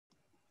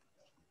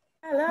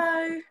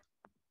Hello.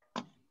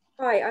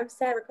 Hi, I'm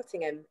Sarah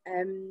Cottingham.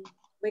 Kathryn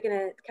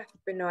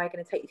and I are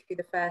gonna take you through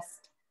the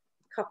first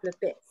couple of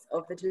bits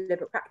of the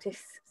deliberate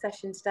practice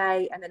session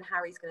today, and then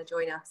Harry's going to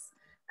join us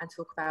and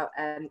talk about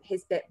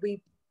his bit.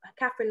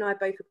 Kathryn and I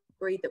both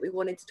agreed that we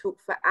wanted to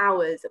talk for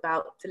hours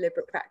about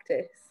deliberate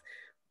practice,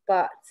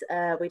 but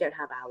we don't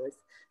have hours,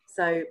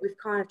 so we've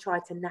kind of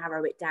tried to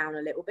narrow it down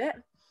a little bit.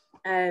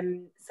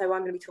 So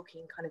I'm going to be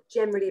talking kind of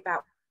generally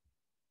about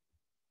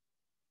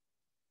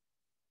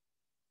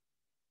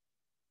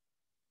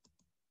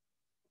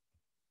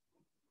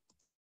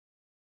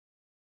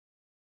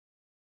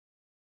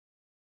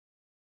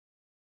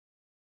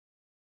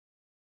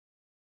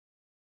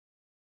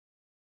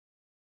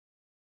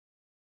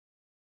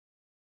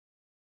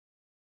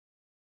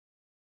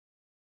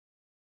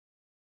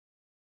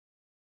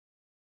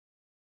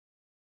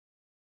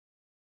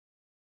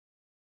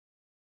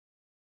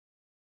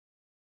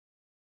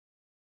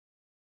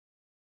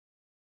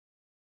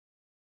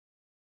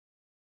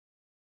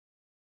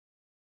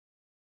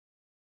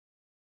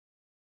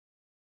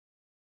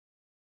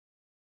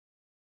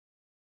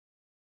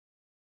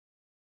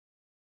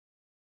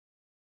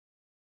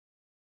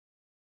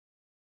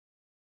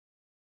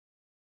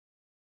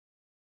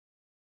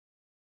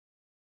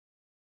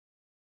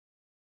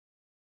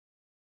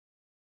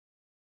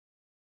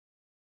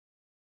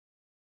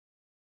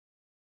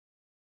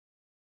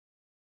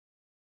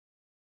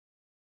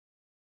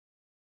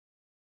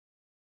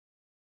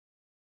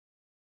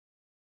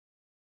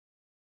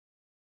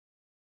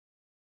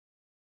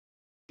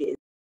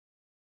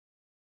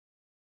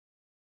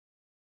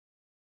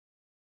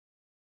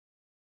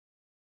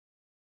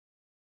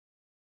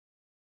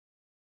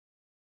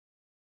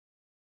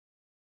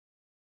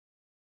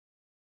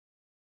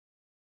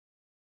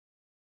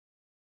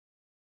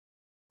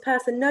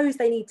person knows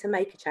they need to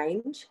make a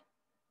change,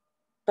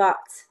 but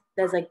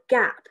there's a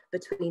gap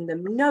between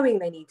them knowing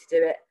they need to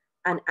do it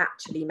and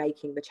actually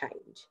making the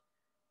change.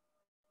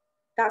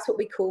 That's what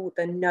we call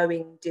the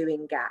knowing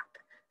doing gap.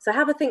 So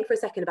have a think for a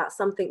second about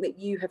something that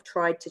you have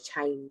tried to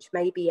change,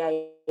 maybe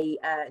a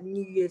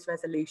New Year's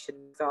resolution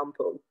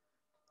example.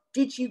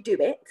 Did you do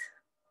it?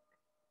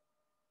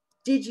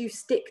 Did you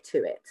stick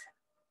to it?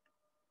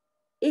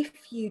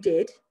 If you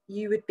did,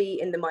 you would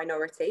be in the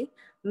minority.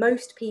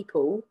 Most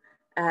people,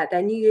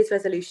 their New Year's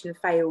resolution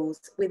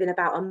fails within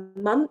about a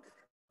month.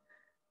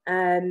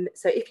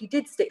 So if you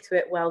did stick to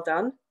it, well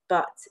done.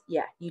 But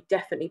yeah, you'd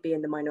definitely be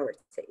in the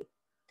minority.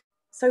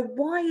 So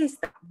why is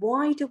that?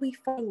 Why do we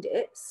find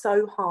it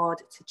so hard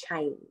to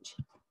change?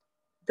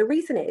 The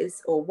reason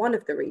is, or one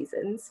of the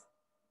reasons,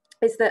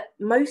 is that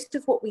most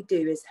of what we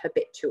do is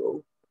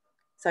habitual.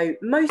 So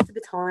most of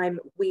the time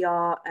we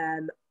are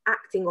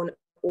acting on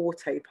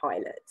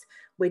autopilot.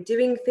 We're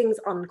doing things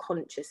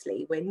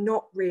unconsciously. We're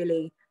not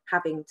really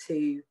having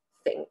to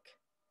think.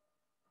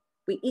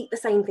 We eat the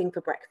same thing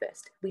for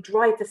breakfast. We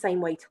drive the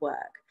same way to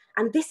work.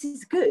 And this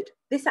is good.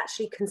 This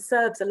actually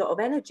conserves a lot of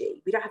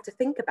energy. We don't have to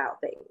think about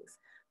things.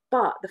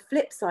 But the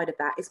flip side of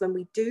that is when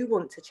we do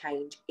want to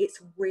change,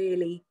 it's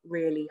really,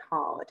 really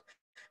hard.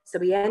 So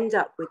we end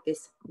up with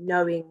this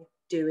knowing,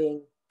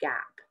 doing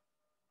gap.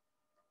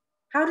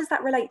 How does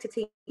that relate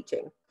to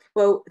teaching?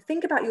 Well,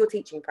 think about your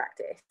teaching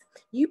practice.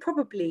 You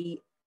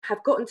probably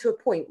have gotten to a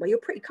point where you're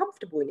pretty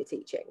comfortable in your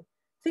teaching.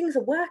 Things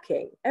are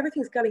working,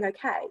 everything's going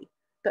okay,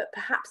 but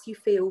perhaps you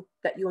feel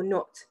that you're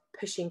not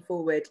pushing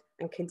forward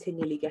and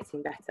continually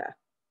getting better.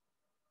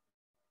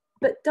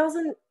 But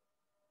doesn't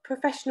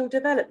professional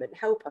development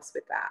help us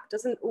with that?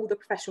 Doesn't all the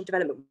professional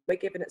development we're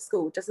given at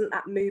school, doesn't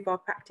that move our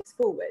practice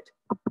forward?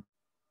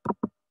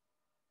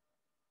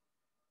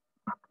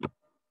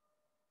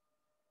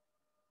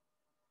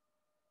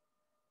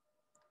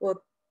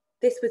 Well,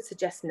 this would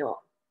suggest not.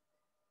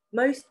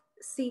 Most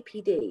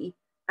CPD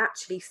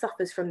actually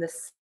suffers from the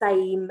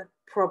same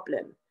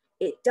problem.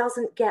 It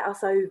doesn't get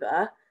us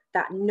over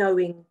that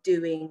knowing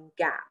doing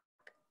gap.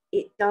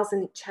 It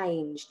doesn't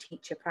change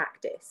teacher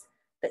practice.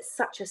 That's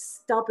such a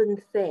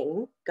stubborn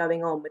thing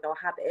going on with our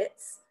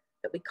habits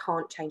that we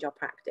can't change our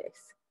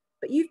practice.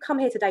 But you've come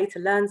here today to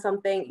learn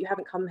something. You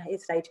haven't come here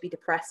today to be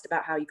depressed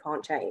about how you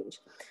can't change.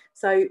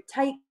 So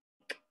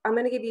I'm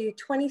going to give you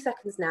 20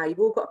 seconds now. You've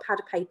all got a pad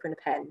of paper and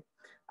a pen.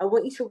 I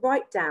want you to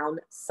write down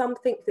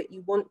something that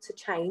you want to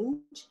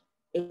change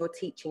in your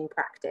teaching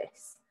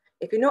practice.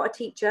 If you're not a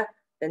teacher,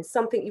 then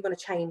something you want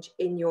to change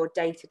in your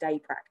day-to-day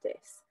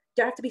practice.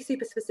 You don't have to be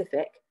super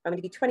specific. I'm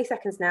going to give you 20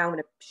 seconds now. I'm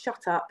going to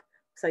shut up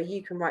so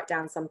you can write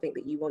down something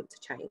that you want to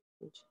change.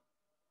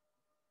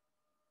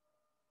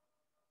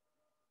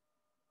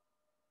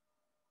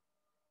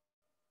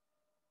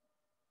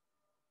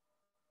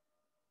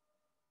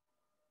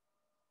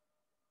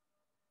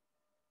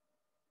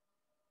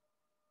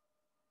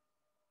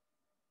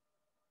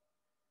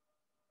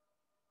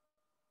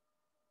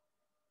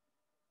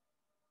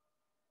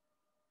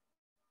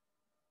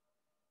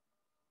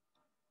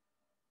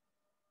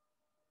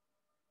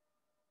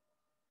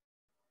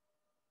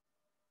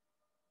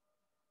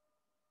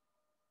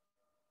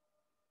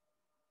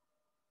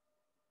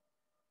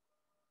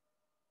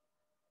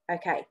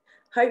 Okay,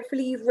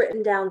 hopefully you've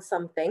written down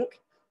something.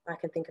 I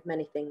can think of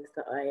many things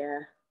that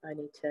I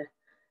need to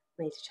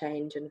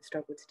change and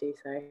struggle to do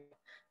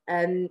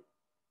so.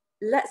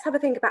 Let's have a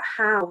think about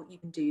how you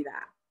can do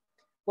that.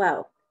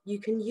 Well, you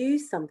can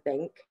use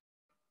something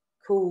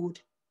called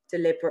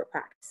deliberate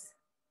practice.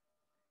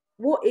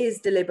 What is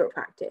deliberate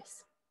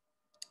practice?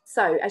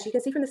 So, as you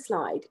can see from the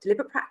slide,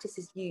 deliberate practice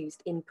is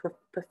used in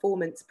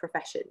performance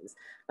professions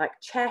like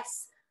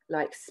chess,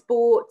 like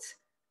sport,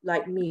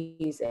 like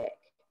music.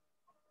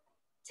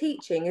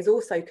 Teaching is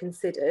also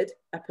considered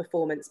a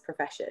performance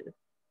profession.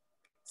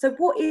 So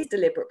what is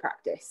deliberate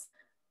practice?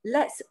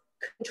 Let's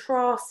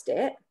contrast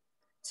it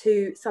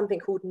to something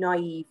called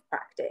naive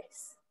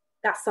practice.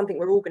 That's something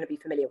we're all going to be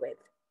familiar with.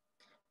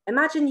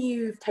 Imagine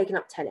you've taken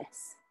up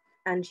tennis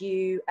and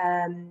you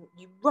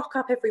rock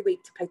up every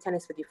week to play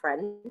tennis with your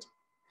friend.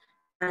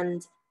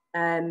 And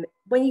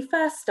when you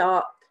first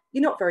start,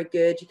 you're not very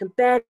good. You can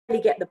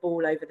barely get the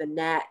ball over the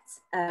net.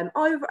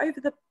 Over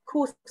the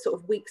course of sort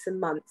of weeks and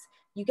months,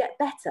 you get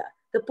better.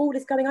 The ball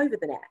is going over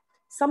the net.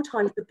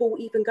 Sometimes the ball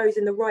even goes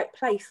in the right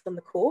place on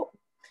the court.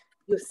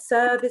 Your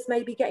serve is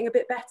maybe getting a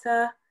bit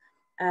better.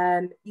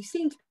 You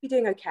seem to be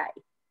doing okay,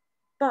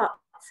 but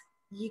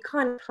you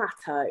kind of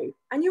plateau,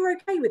 and you're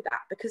okay with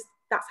that because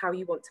that's how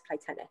you want to play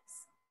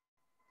tennis.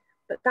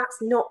 But that's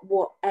not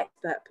what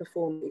expert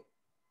performers do.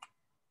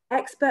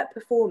 Expert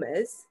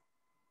performers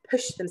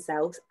push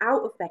themselves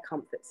out of their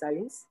comfort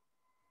zones.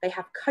 They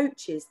have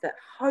coaches that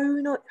hone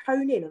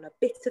in on a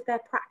bit of their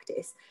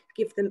practice,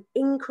 give them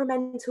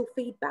incremental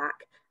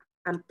feedback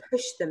and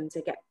push them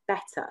to get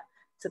better.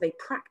 So they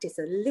practice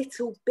a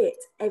little bit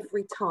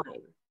every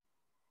time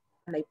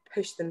and they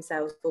push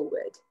themselves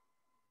forward.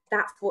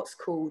 That's what's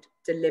called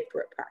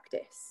deliberate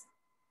practice.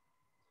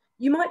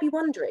 You might be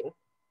wondering,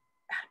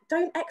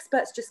 don't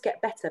experts just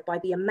get better by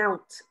the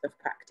amount of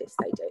practice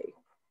they do?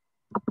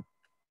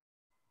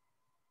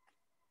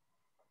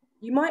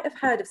 You might have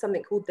heard of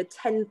something called the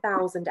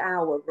 10,000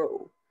 hour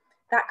rule.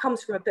 That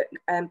comes from a book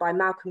by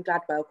Malcolm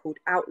Gladwell called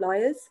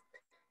Outliers.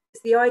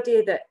 It's the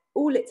idea that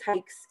all it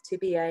takes to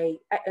be an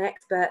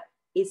expert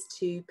is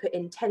to put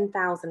in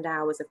 10,000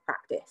 hours of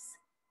practice.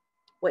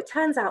 Well, it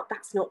turns out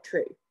that's not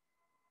true.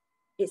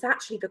 It's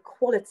actually the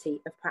quality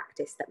of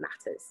practice that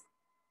matters.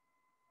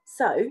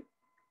 So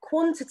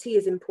quantity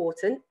is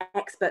important.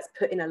 Experts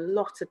put in a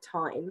lot of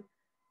time,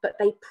 but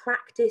they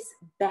practice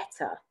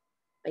better.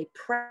 They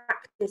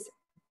practice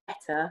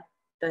better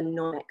than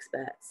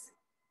non-experts.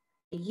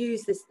 They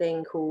use this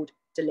thing called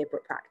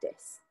deliberate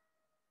practice.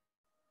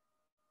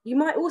 You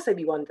might also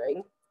be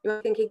wondering,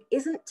 you're thinking,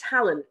 isn't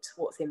talent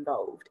what's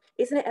involved?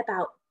 Isn't it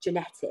about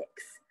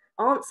genetics?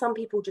 Aren't some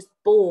people just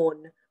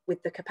born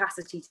with the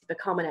capacity to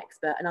become an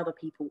expert and other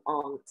people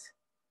aren't?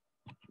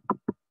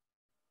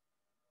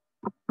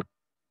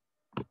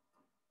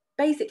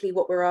 Basically,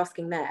 what we're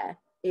asking there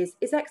is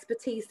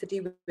expertise to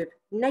do with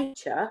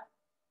nature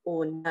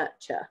or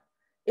nurture?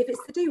 If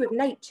it's to do with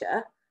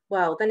nature,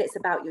 well, then it's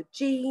about your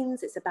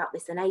genes, it's about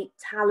this innate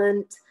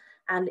talent,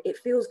 and it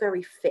feels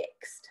very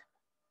fixed.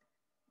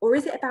 Or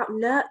is it about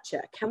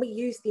nurture? Can we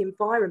use the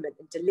environment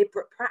and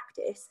deliberate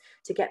practice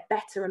to get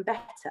better and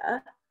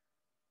better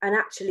and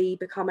actually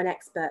become an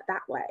expert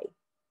that way?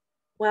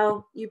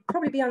 Well, you'd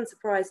probably be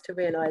unsurprised to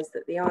realise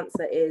that the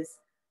answer is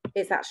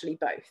it's actually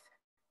both.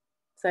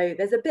 So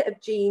there's a bit of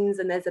genes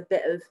and there's a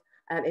bit of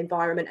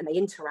environment, and they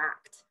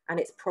interact, and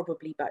it's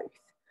probably both.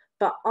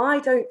 But I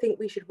don't think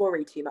we should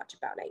worry too much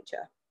about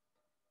nature.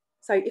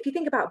 So if you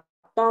think about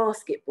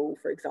basketball,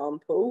 for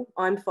example,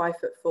 I'm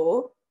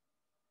 5'4".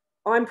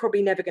 I'm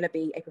probably never going to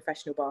be a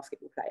professional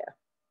basketball player.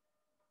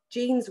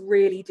 Genes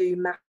really do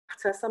matter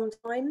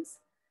sometimes,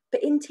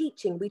 but in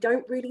teaching, we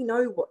don't really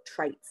know what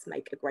traits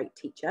make a great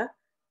teacher.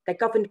 They're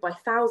governed by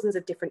thousands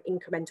of different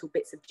incremental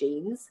bits of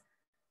genes.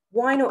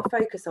 Why not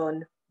focus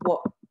on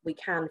what we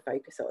can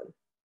focus on,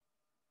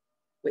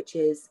 which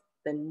is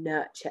the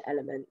nurture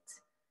element?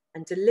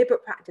 And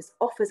deliberate practice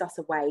offers us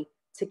a way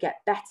to get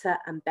better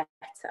and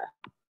better.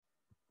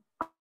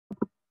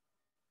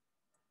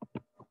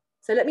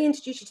 So let me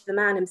introduce you to the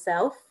man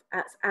himself.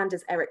 That's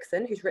Anders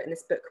Ericsson, who's written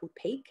this book called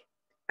Peak.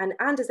 And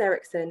Anders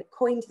Ericsson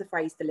coined the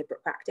phrase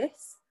deliberate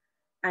practice.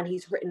 And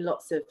he's written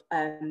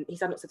he's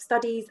done lots of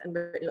studies and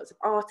written lots of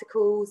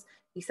articles.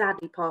 He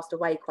sadly passed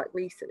away quite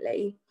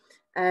recently.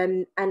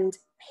 And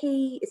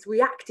he is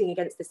reacting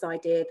against this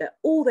idea that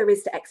all there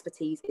is to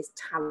expertise is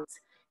talent.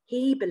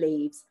 He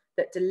believes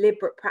that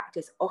deliberate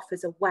practice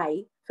offers a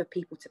way for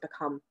people to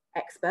become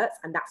experts,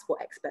 and that's what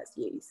experts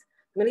use.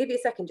 I'm going to give you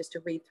a second just to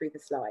read through the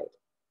slide.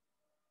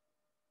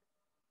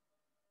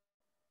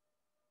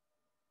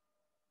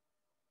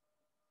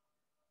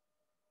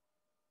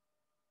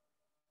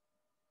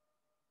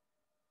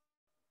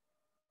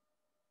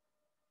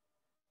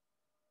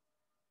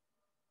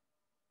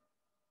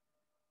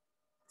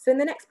 So in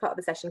the next part of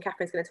the session,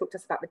 Kathryn's going to talk to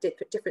us about the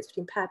difference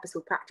between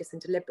purposeful practice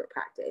and deliberate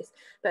practice.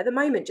 But at the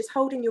moment, just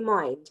hold in your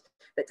mind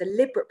that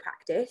deliberate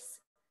practice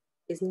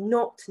is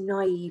not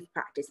naive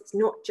practice. It's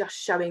not just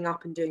showing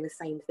up and doing the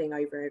same thing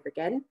over and over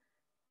again.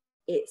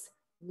 It's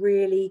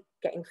really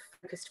getting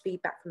focused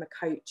feedback from a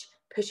coach,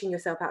 pushing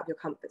yourself out of your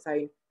comfort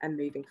zone and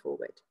moving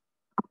forward.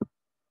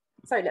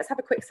 So let's have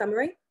a quick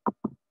summary.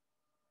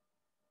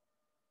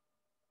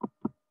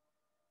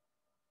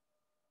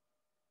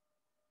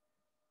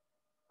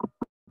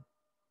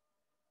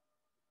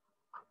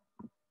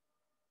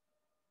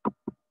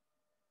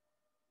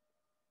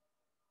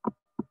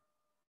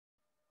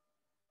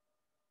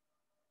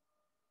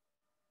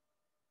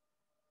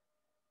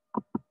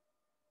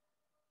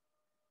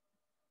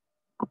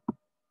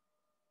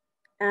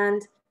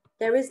 And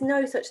there is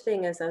no such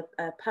thing as a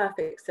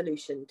perfect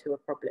solution to a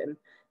problem.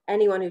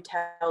 Anyone who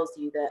tells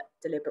you that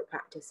deliberate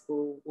practice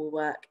will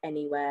work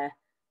anywhere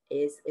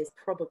is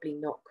probably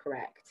not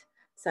correct.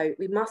 So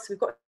we've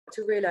got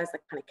to realise the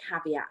kind of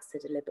caveats to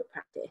deliberate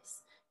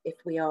practice if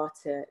we are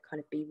to kind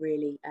of be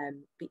really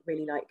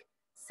like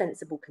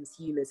sensible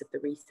consumers of the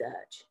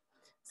research.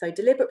 So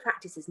deliberate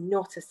practice is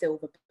not a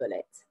silver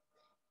bullet.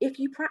 If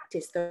you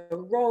practice the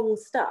wrong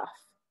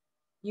stuff,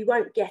 you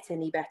won't get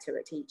any better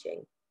at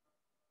teaching.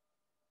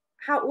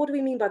 What do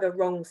we mean by the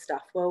wrong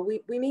stuff? Well,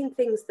 we mean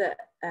things that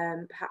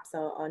perhaps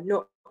are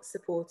not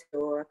supported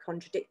or are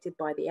contradicted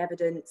by the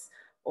evidence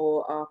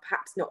or are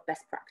perhaps not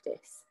best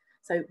practice.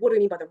 So what do we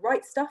mean by the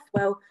right stuff?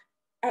 Well,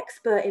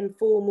 expert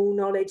informal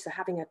knowledge, so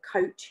having a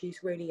coach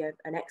who's really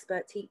an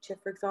expert teacher,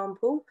 for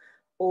example,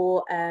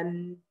 or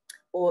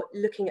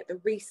looking at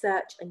the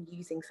research and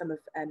using some of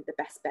the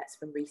best bets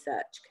from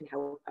research can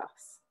help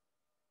us.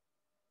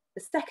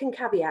 The second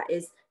caveat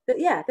is that,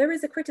 yeah, there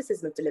is a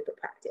criticism of deliberate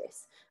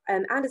practice.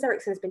 Anders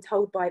Ericsson has been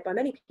told by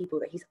many people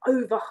that he's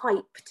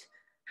overhyped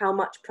how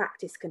much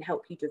practice can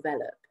help you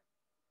develop.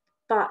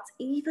 But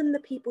even the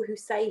people who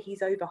say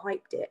he's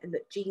overhyped it and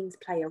that genes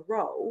play a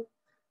role,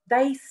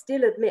 they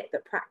still admit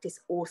that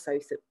practice also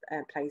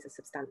plays a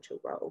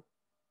substantial role.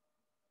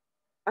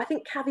 I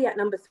think caveat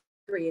number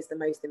 3 is the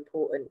most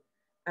important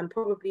and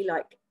probably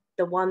like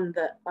the one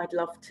that I'd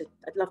love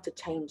to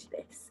change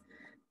this.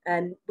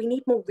 We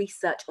need more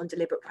research on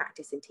deliberate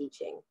practice in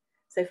teaching.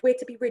 So if we're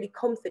to be really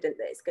confident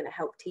that it's going to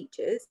help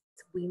teachers,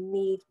 we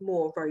need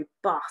more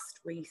robust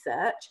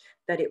research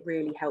that it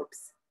really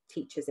helps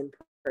teachers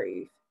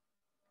improve.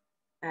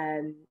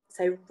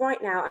 So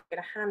right now, I'm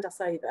going to hand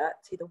us over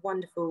to the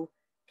wonderful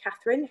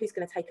Kathryn, who's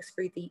going to take us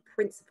through the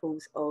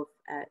principles of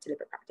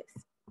deliberate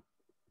practice.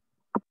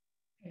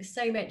 Thanks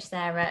so much,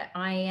 Sarah.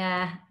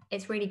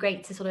 It's really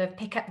great to sort of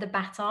pick up the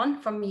baton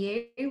from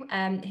you,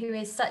 who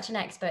is such an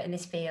expert in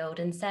this field,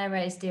 and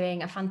Sarah is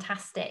doing a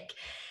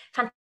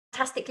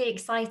fantastically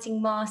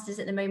exciting master's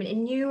at the moment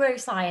in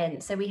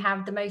neuroscience. So we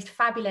have the most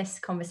fabulous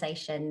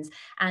conversations,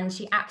 and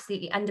she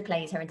absolutely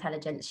underplays her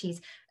intelligence.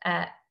 She's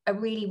a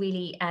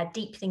really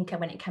deep thinker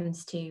when it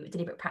comes to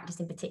deliberate practice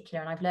in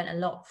particular, and I've learned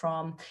a lot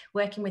from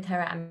working with her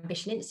at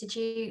Ambition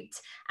Institute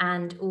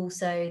and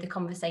also the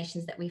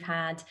conversations that we've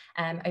had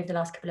over the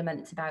last couple of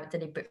months about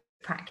deliberate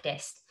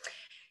practice.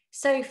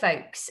 So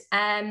folks,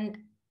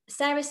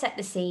 Sarah set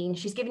the scene.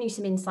 She's given you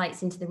some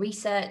insights into the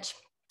research,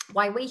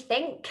 why we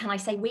think, and I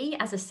say we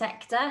as a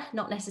sector,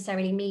 not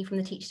necessarily me from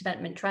the Teacher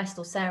Development Trust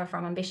or Sarah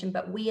from Ambition,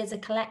 but we as a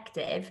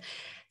collective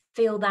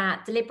feel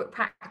that deliberate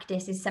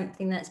practice is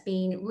something that's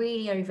been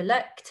really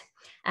overlooked,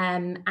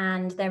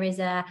 and there is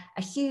a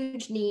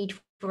huge need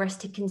for us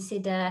to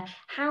consider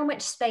how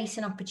much space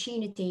and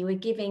opportunity we're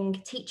giving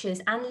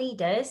teachers and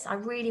leaders. I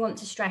really want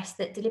to stress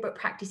that deliberate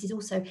practice is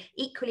also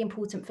equally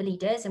important for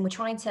leaders, and we're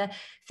trying to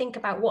think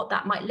about what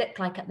that might look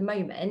like at the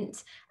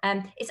moment.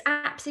 It's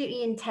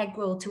absolutely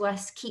integral to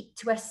us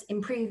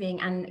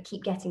improving and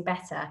keep getting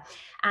better.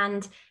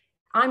 And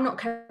I'm not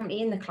currently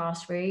in the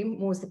classroom,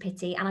 more's the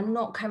pity, and I'm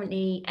not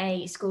currently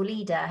a school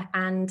leader,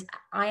 and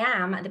I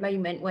am at the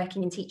moment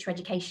working in teacher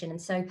education,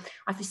 and so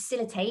I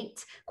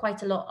facilitate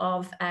quite a lot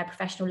of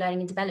professional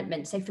learning and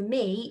development. So for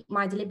me,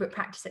 my deliberate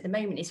practice at the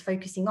moment is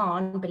focusing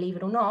on, believe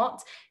it or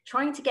not,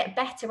 trying to get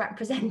better at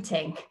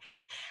presenting.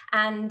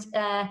 And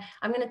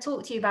I'm going to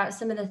talk to you about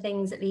some of the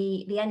things at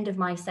the end of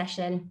my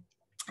session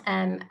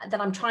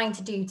that I'm trying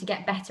to do to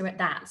get better at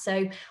that.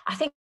 So I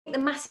think the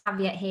massive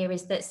caveat here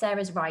is that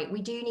Sarah's right.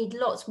 We do need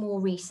lots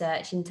more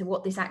research into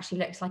what this actually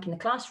looks like in the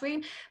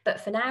classroom. But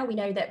for now, we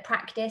know that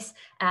practice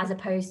as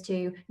opposed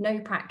to no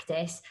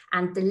practice,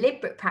 and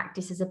deliberate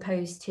practice as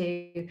opposed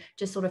to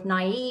just sort of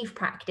naive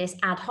practice,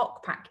 ad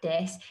hoc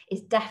practice,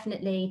 is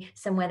definitely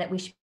somewhere that we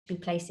should be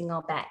placing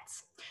our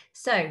bets.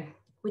 So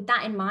with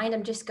that in mind,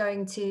 I'm just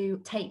going to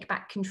take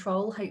back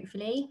control,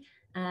 hopefully.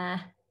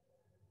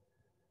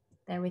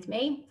 Bear with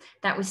me.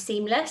 That was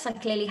seamless. I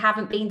clearly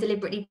haven't been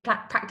deliberately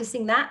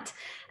practicing that.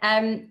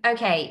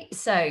 Okay,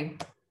 so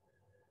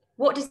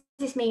what does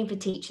this mean for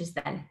teachers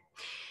then?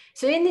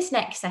 So in this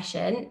next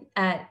session,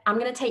 I'm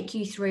going to take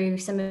you through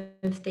some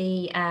of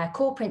the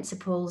core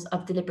principles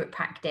of deliberate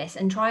practice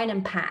and try and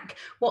unpack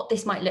what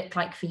this might look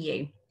like for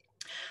you.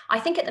 I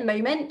think at the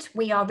moment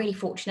we are really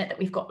fortunate that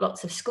we've got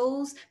lots of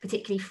schools,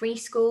 particularly free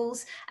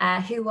schools,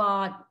 who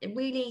are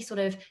really sort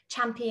of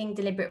championing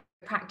deliberate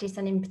practice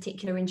and in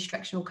particular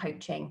instructional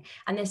coaching.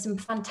 And there's some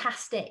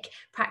fantastic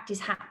practice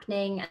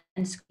happening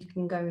and you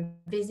can go and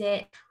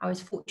visit. I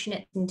was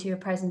fortunate to a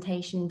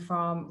presentation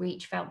from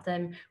Reach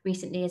Feltham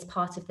recently as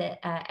part of the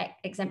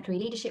exemplary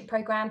leadership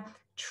program.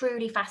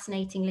 Truly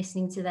fascinating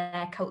listening to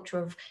their culture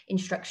of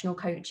instructional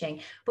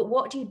coaching. But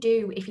what do you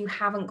do if you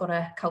haven't got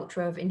a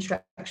culture of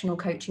instructional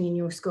coaching in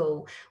your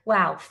school?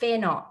 Well, fear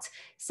not.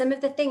 Some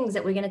of the things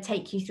that we're going to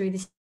take you through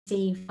this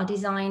are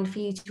designed for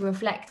you to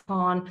reflect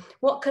on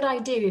what could I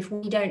do if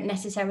we don't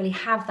necessarily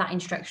have that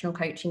instructional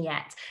coaching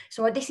yet.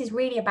 So this is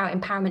really about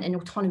empowerment and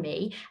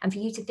autonomy, and for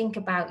you to think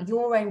about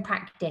your own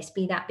practice,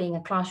 be that being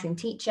a classroom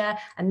teacher,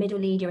 a middle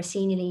leader, a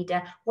senior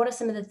leader. What are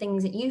some of the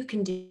things that you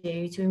can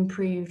do to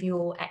improve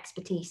your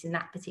expertise in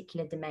that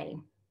particular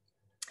domain?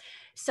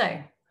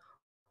 So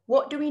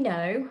what do we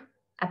know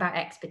about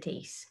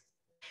expertise?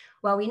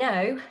 Well, we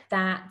know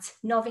that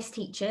novice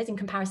teachers in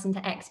comparison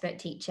to expert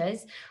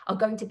teachers are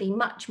going to be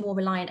much more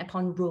reliant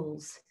upon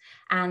rules.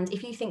 And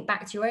if you think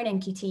back to your own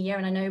NQT year,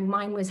 and I know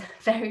mine was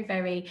very,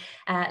 very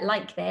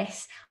like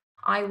this,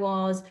 I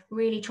was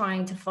really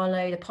trying to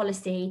follow the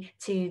policy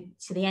to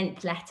the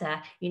nth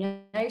letter, you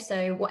know,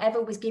 so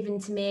whatever was given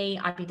to me,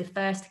 I'd be the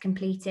first to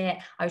complete it.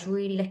 I was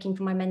really looking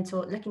to my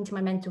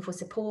mentor for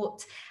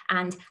support.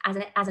 And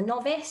as a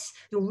novice,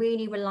 you're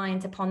really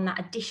reliant upon that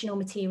additional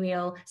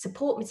material,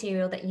 support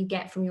material that you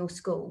get from your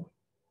school.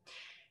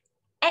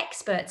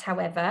 Experts,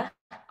 however,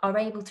 are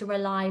able to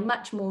rely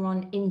much more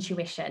on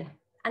intuition.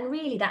 And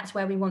really that's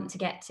where we want to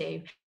get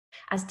to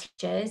as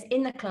teachers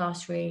in the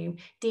classroom,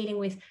 dealing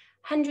with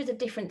hundreds of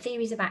different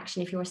theories of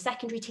action. If you're a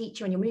secondary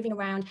teacher and you're moving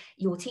around,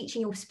 you're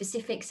teaching your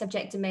specific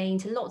subject domain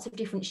to lots of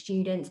different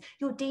students,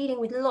 you're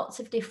dealing with lots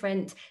of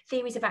different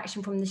theories of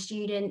action from the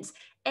students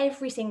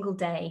every single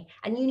day,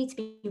 and you need to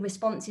be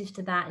responsive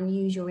to that and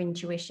use your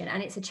intuition.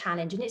 And it's a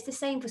challenge, and it's the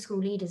same for school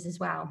leaders as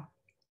well.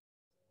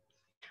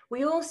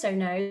 We also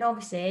know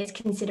novices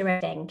consider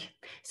everything.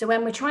 So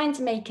when we're trying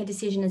to make a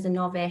decision as a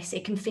novice,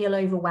 it can feel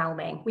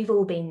overwhelming. We've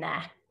all been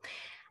there.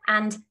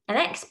 And an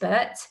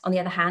expert, on the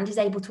other hand, is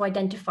able to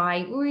identify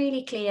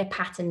really clear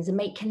patterns and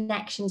make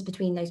connections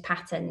between those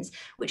patterns,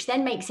 which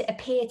then makes it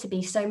appear to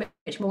be so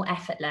much more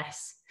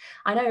effortless.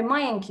 I know in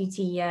my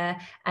NQT year,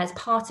 as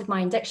part of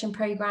my induction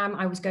program,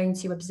 I was going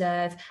to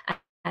observe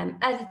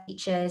other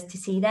teachers to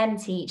see them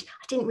teach.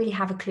 I didn't really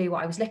have a clue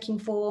what I was looking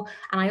for.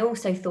 And I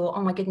also thought,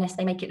 oh my goodness,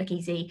 they make it look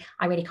easy.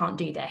 I really can't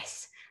do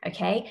this.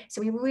 Okay,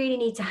 so we really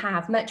need to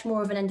have much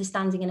more of an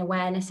understanding and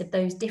awareness of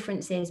those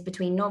differences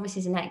between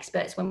novices and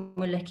experts when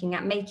we're looking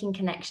at making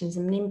connections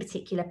and in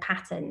particular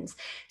patterns.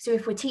 So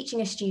if we're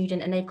teaching a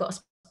student and they've got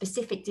a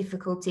specific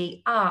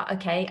difficulty,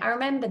 okay, I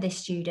remember this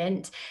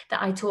student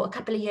that I taught a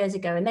couple of years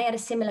ago and they had a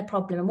similar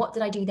problem, and what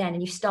did I do then?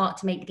 And you start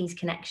to make these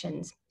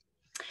connections.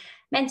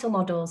 Mental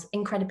models,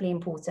 incredibly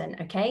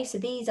important, okay? So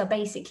these are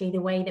basically the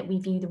way that we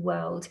view the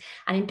world.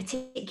 And in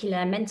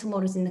particular, mental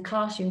models in the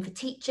classroom for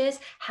teachers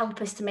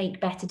help us to make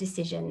better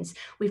decisions.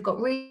 We've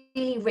got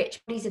really rich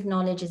bodies of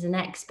knowledge as an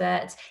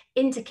expert,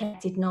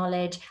 interconnected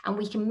knowledge, and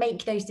we can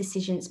make those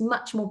decisions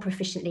much more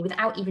proficiently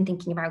without even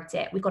thinking about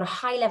it. We've got a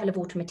high level of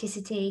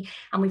automaticity,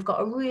 and we've got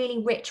a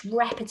really rich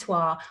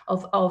repertoire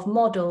of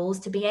models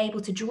to be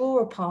able to draw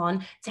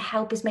upon to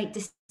help us make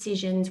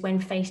decisions when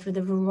faced with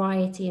a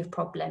variety of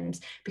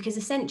problems, because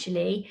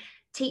essentially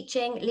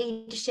teaching,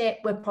 leadership,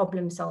 we're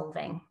problem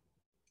solving.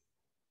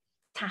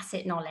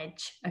 Tacit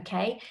knowledge,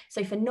 okay?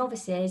 So for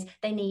novices,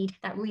 they need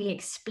that really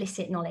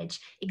explicit knowledge.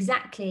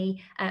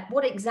 Exactly,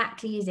 what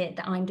exactly is it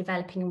that I'm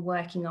developing and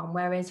working on?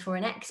 Whereas for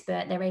an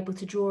expert, they're able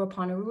to draw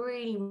upon a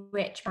really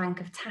rich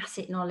bank of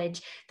tacit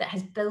knowledge that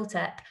has built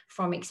up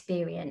from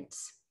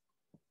experience.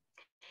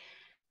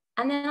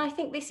 And then I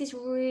think this is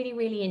really,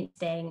 really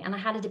interesting. And I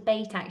had a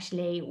debate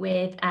actually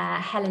with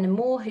Helena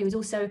Moore, who is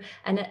also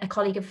an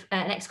ex-colleague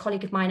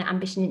of mine at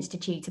Ambition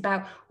Institute,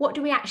 about what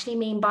do we actually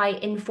mean by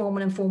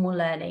informal and formal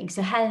learning.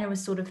 So Helena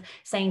was sort of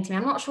saying to me,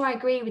 I'm not sure I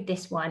agree with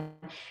this one.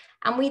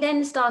 And we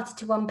then started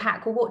to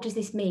unpack, well, what does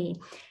this mean?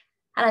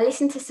 And I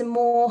listened to some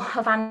more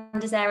of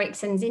Anders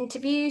Ericsson's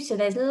interviews. So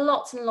there's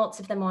lots and lots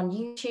of them on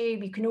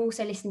YouTube. You can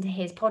also listen to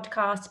his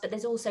podcast, but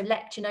there's also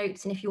lecture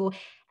notes. And if you're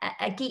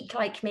a geek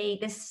like me,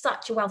 there's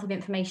such a wealth of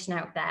information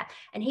out there.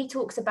 And he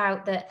talks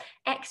about that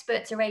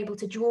experts are able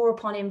to draw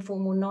upon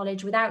informal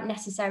knowledge without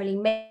necessarily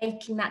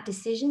making that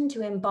decision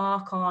to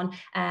embark on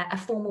a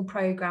formal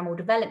program or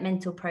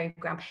developmental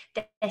program.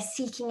 They're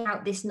seeking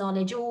out this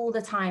knowledge all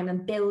the time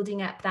and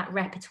building up that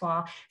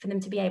repertoire for them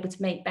to be able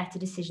to make better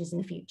decisions in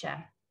the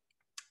future.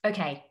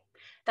 Okay,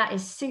 that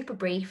is super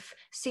brief,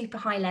 super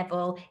high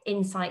level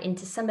insight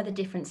into some of the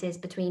differences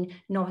between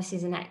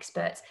novices and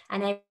experts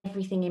and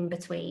everything in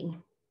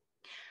between.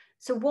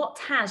 So what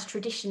has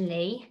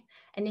traditionally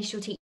initial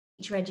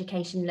teacher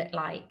education looked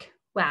like?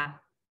 Well,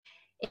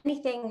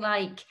 anything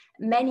like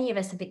many of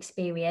us have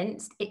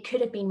experienced, it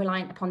could have been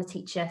reliant upon the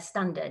teacher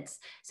standards.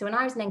 So when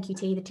I was an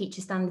NQT, the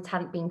teacher standards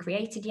hadn't been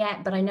created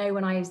yet, but I know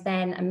when I was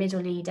then a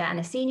middle leader and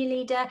a senior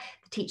leader,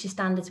 the teacher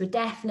standards were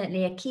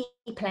definitely a key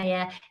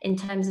player in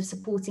terms of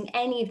supporting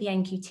any of the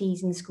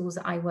NQTs in the schools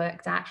that I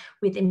worked at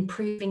with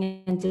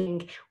improving and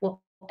doing what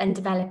and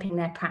developing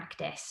their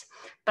practice.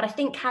 But I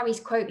think Harry's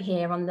quote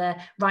here on the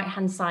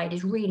right-hand side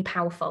is really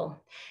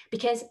powerful,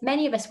 because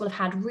many of us will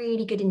have had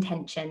really good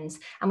intentions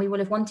and we will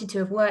have wanted to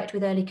have worked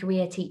with early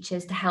career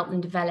teachers to help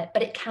them develop,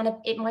 but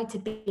it might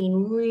have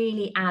been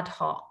really ad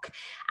hoc,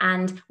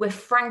 and we're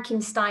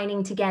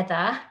Frankensteining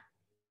together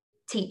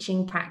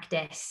teaching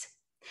practice,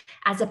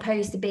 as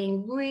opposed to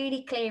being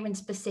really clear and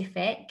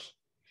specific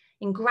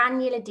in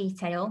granular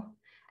detail,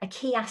 a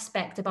key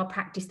aspect of our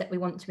practice that we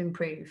want to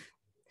improve.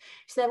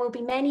 So there will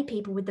be many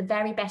people with the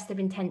very best of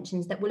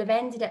intentions that will have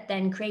ended up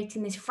then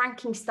creating this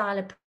Frankenstein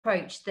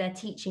approach to their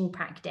teaching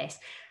practice.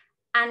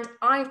 And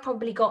I've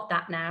probably got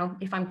that now,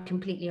 if I'm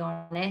completely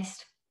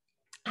honest.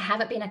 I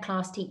haven't been a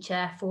class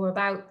teacher for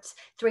about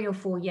 3 or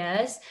 4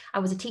 years. I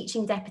was a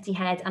teaching deputy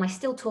head, and I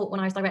still taught when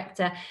I was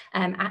director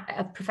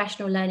of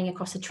professional learning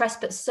across the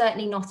trust, but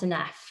certainly not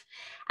enough.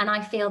 And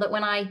I feel that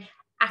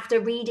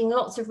after reading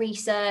lots of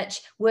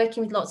research,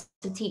 working with lots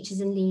of teachers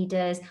and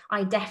leaders,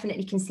 I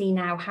definitely can see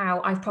now how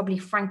I've probably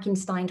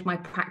Frankensteined my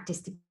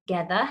practice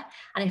together.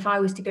 And if I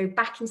was to go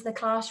back into the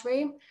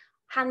classroom,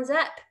 hands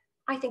up,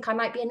 I think I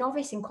might be a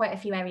novice in quite a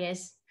few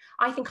areas.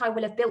 I think I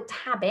will have built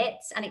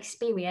habits and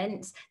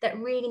experience that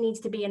really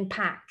needs to be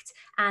unpacked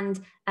and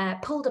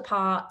pulled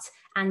apart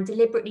and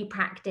deliberately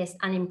practiced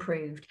and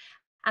improved.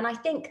 And I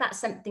think that's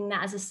something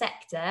that as a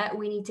sector,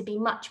 we need to be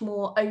much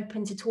more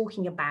open to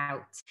talking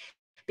about,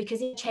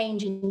 because in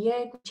change in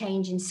year,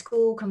 change in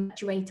school can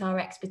fluctuate our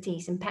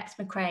expertise. And Peps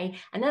McRae,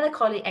 another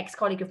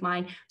ex-colleague of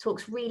mine,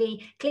 talks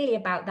really clearly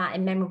about that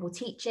in Memorable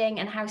Teaching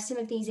and how some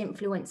of these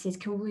influences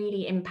can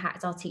really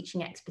impact our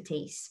teaching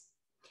expertise.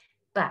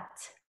 But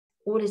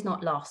all is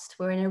not lost.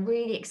 We're in a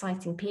really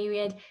exciting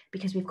period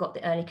because we've got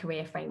the early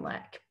career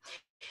framework.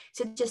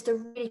 So just a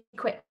really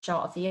quick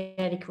shot of the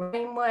early career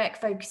framework,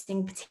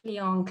 focusing particularly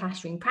on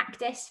classroom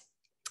practice.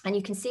 And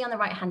you can see on the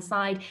right-hand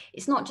side,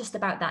 it's not just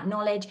about that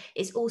knowledge,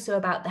 it's also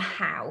about the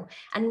how,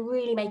 and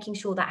really making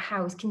sure that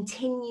how is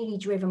continually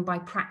driven by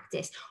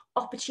practice,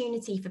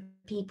 opportunity for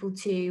people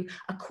to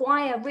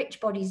acquire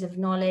rich bodies of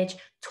knowledge,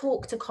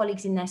 talk to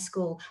colleagues in their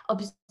school,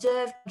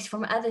 observe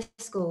from other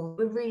schools.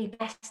 We're really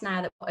blessed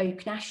now that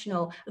Oak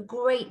National, a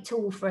great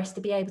tool for us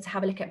to be able to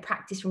have a look at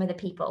practice from other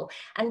people,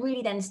 and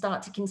really then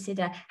start to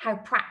consider how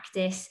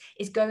practice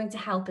is going to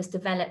help us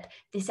develop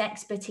this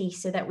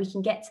expertise so that we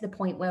can get to the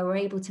point where we're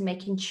able to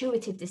make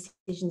intuitive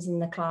decisions in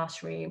the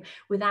classroom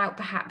without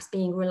perhaps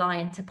being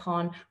reliant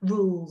upon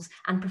rules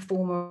and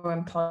performer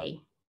and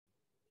poly.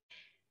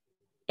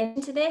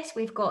 Into this,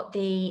 we've got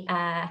the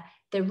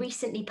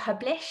recently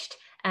published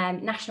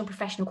National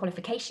Professional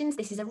Qualifications.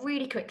 This is a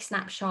really quick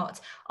snapshot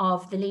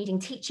of the leading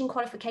teaching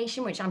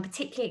qualification, which I'm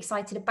particularly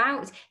excited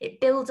about. It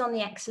builds on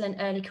the excellent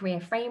early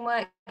career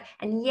framework.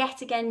 And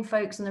yet again,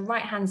 folks, on the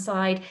right-hand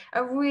side,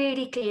 a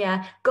really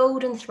clear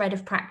golden thread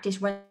of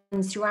practice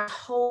runs throughout the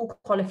whole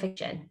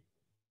qualification.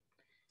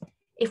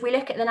 If we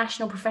look at the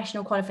National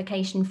Professional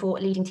Qualification for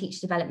Leading Teacher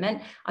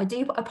Development, I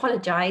do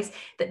apologise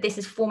that this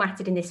is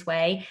formatted in this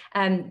way.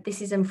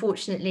 This is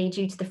unfortunately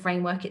due to the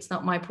framework. It's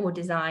not my poor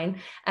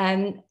design.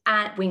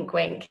 Wink,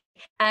 wink.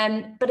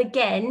 But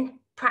again,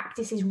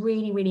 practice is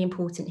really, really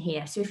important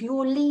here. So if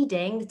you're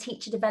leading the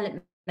teacher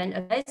development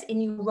of us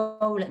in your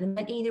role at the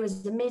moment, either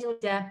as a middle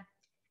leader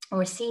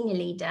or a senior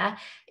leader,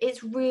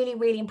 it's really,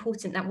 really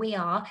important that we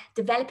are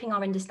developing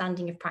our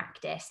understanding of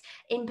practice,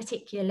 in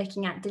particular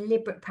looking at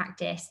deliberate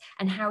practice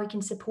and how we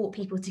can support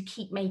people to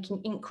keep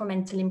making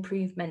incremental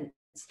improvements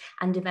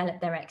and develop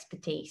their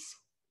expertise.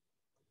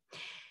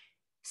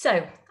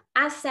 So,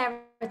 as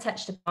Sarah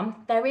touched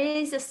upon, there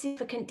is a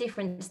significant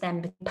difference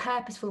then between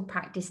purposeful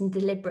practice and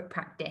deliberate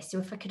practice. So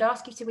if I could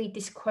ask you to read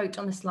this quote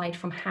on the slide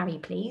from Harry,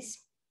 please.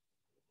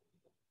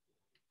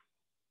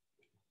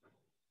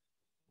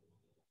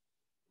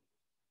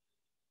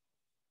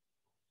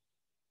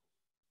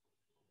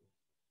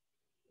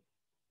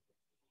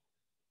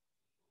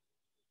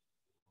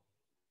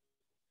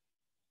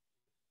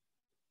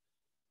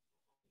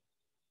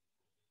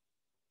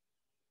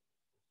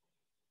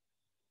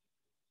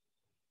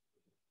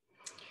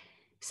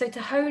 So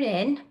to hone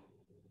in,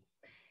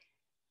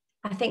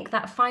 I think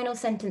that final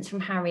sentence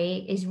from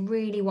Harry is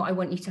really what I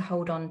want you to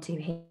hold on to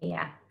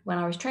here. When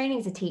I was training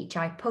as a teacher,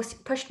 I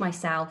pushed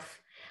myself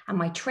and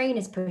my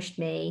trainers pushed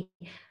me,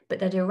 but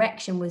the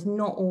direction was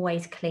not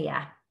always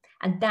clear.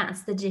 And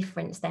that's the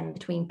difference then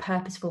between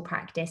purposeful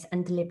practice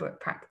and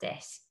deliberate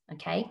practice,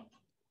 okay?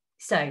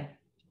 So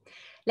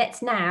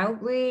let's now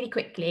really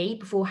quickly,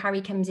 before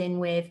Harry comes in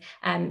with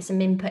some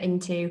input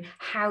into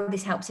how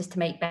this helps us to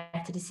make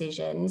better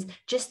decisions,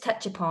 just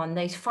touch upon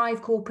those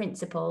 5 core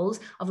principles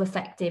of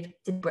effective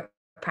deliberate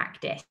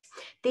practice.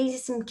 These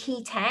are some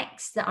key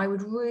texts that I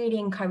would really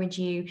encourage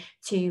you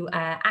to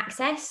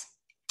access.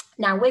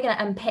 Now we're going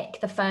to unpick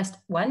the first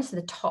one, so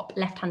the top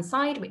left-hand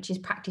side, which is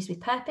Practice with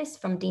Purpose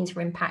from Deans for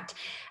Impact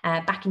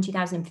back in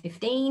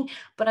 2015.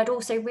 But I'd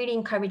also really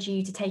encourage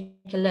you to take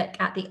a look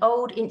at the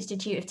old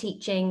Institute of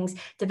Teaching's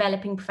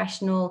Developing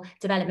Professional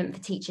Development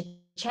for Teacher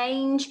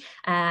Change,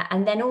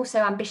 and then also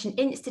Ambition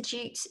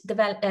Institute's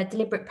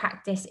Deliberate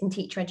Practice in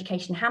Teacher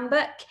Education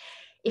Handbook.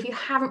 If you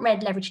haven't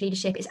read Leverage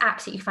Leadership, it's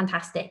absolutely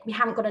fantastic. We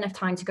haven't got enough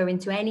time to go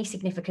into any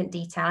significant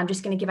detail. I'm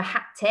just going to give a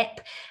hat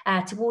tip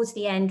towards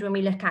the end when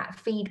we look at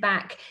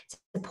feedback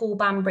to Paul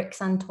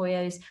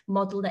Bambrick-Santoyo's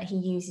model that he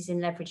uses in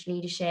Leverage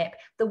Leadership.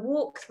 The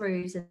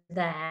walkthroughs are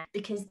there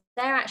because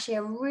they're actually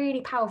a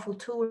really powerful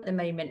tool at the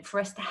moment for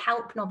us to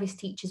help novice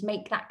teachers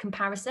make that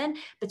comparison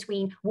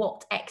between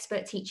what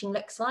expert teaching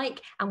looks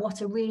like and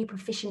what a really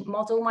proficient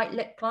model might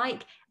look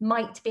like,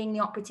 might being the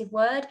operative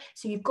word.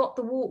 So you've got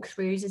the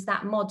walkthroughs as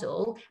that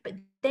model, but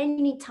then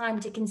you need time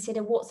to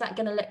consider what's that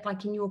going to look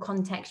like in your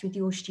context with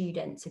your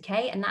students,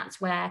 okay? And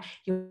that's where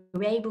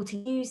you're able to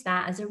use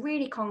that as a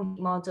really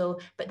concrete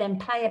model, but then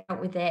play about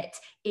with it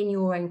in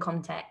your own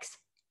context.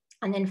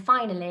 And then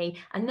finally,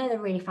 another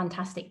really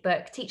fantastic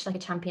book, Teach Like a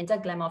Champion,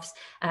 Doug Lemoff's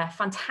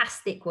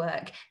fantastic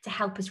work to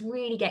help us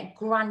really get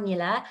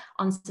granular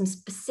on some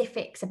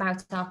specifics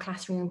about our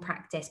classroom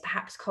practice,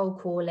 perhaps cold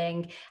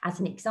calling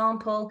as an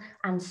example,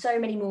 and so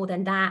many more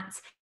than that.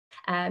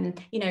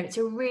 You know, it's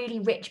a really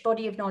rich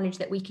body of knowledge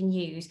that we can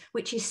use,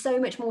 which is so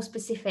much more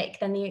specific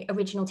than the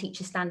original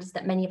teacher standards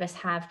that many of us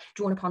have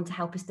drawn upon to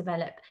help us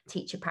develop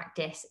teacher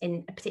practice,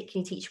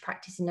 particularly teacher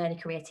practice in early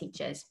career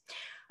teachers.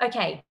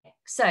 Okay,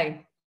 so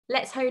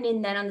let's hone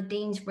in then on the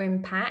Deans for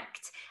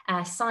Impact,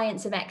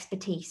 science of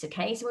expertise,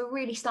 okay? So we're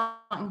really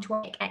starting to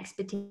work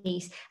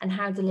expertise and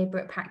how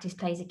deliberate practice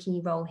plays a key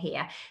role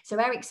here. So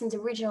Erickson's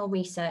original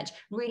research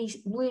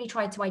really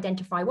tried to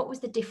identify what was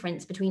the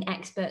difference between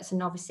experts and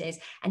novices,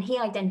 and he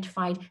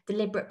identified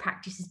deliberate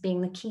practice as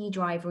being the key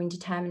driver in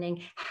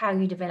determining how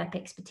you develop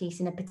expertise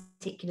in a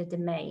particular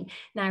domain.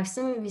 Now,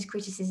 some of his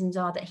criticisms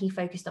are that he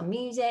focused on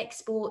music,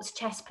 sports,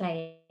 chess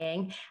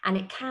playing, and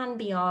it can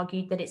be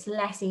argued that it's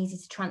less easy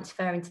to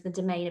transfer into the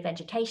domain of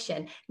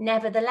education.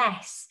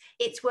 Nevertheless,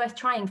 it's worth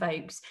trying,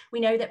 folks. We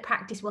know that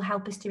practice will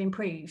help us to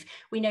improve.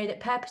 We know that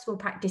purposeful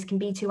practice can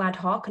be too ad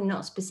hoc and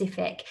not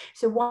specific.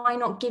 So why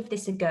not give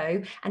this a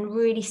go and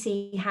really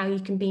see how you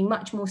can be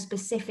much more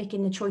specific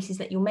in the choices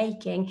that you're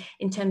making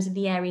in terms of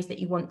the areas that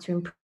you want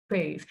to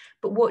improve.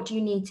 But what do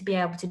you need to be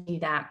able to do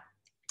that?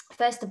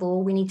 First of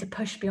all, we need to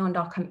push beyond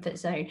our comfort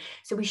zone.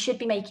 So we should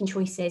be making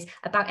choices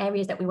about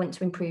areas that we want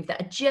to improve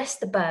that are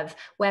just above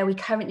where we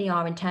currently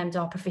are in terms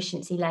of our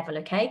proficiency level,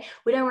 okay?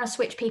 We don't want to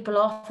switch people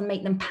off and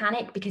make them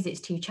panic because it's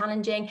too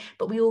challenging,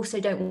 but we also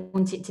don't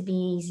want it to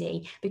be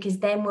easy because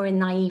then we're in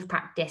naive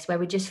practice where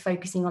we're just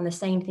focusing on the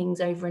same things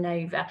over and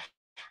over.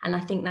 And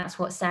I think that's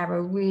what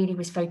Sarah really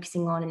was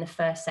focusing on in the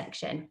first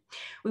section.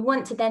 We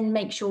want to then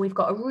make sure we've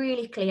got a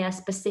really clear,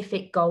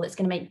 specific goal that's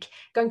going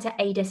to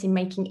aid us in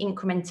making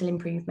incremental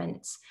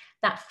improvements.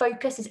 That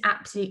focus is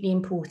absolutely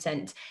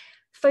important.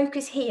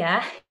 Focus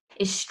here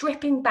is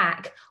stripping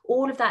back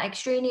all of that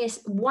extraneous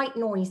white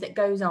noise that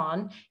goes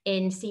on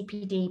in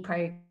CPD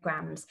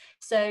programs.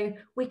 So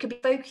we could be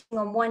focusing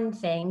on one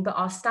thing, but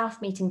our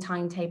staff meeting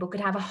timetable could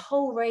have a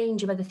whole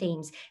range of other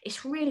themes.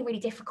 It's really,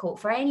 really difficult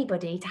for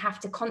anybody to have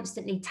to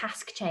constantly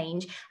task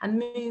change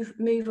and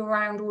move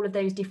around all of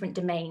those different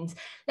domains.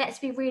 Let's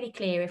be really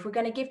clear. If we're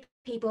going to give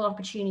people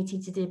opportunity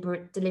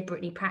to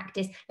deliberately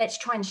practice, let's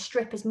try and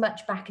strip as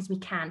much back as we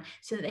can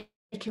so that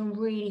they can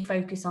really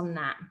focus on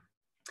that.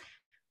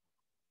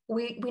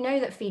 We know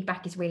that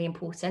feedback is really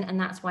important, and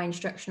that's why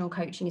instructional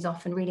coaching is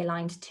often really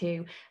aligned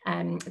to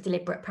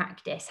deliberate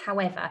practice.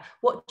 However,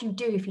 what do you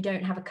do if you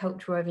don't have a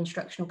culture of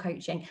instructional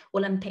coaching?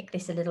 We'll unpick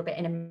this a little bit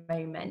in a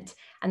moment.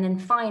 And then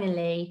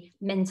finally,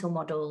 mental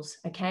models,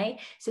 okay?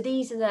 So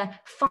these are the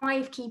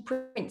 5 key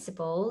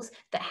principles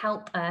that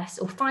help us,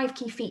 or 5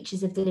 key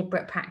features of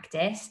deliberate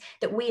practice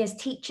that we as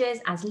teachers,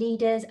 as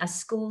leaders, as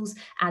schools,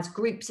 as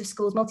groups of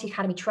schools,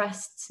 multi-academy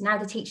trusts, now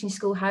the teaching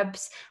school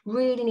hubs,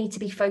 really need to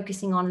be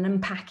focusing on and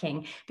unpacking.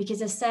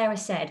 Because as Sarah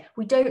said,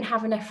 we don't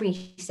have enough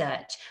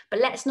research, but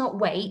let's not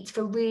wait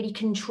for really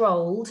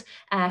controlled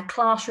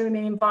classroom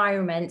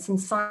environments and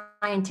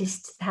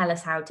scientists to tell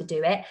us how to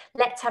do it.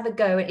 Let's have a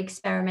go at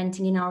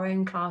experimenting in our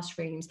own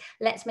classrooms.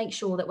 Let's make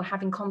sure that we're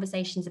having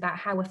conversations about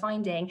how we're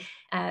finding,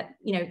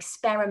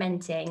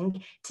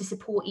 experimenting to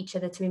support each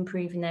other to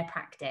improve in their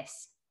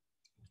practice,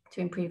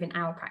 to improve in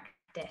our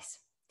practice.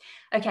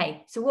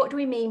 Okay, so what do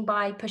we mean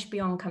by push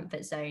beyond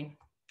comfort zone?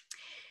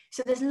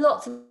 So there's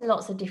lots and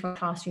lots of different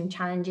classroom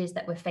challenges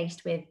that we're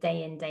faced with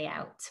day in, day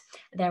out.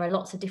 There are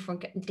lots of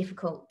different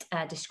difficult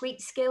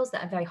discrete skills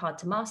that are very hard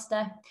to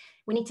master.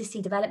 We need to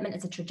see development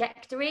as a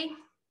trajectory.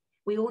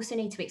 We also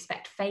need to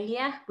expect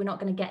failure. We're not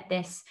going to get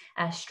this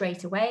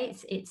straight away.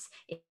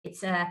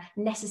 It's a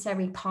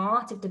necessary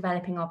part of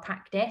developing our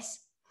practice.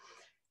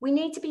 We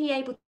need to be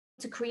able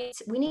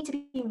we need to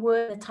be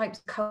working the types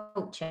of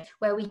culture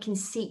where we can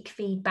seek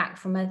feedback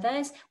from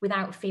others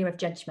without fear of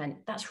judgment.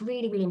 That's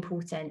really, really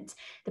important.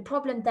 The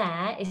problem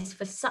there is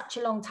for such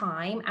a long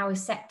time, our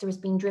sector has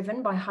been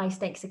driven by high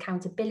stakes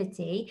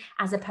accountability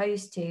as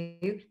opposed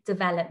to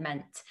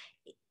development.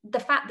 The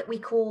fact that we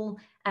call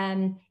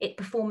it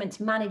performance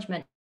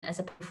management as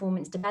a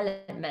performance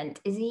development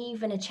is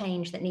even a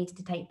change that needs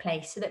to take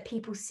place, so that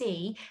people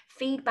see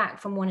feedback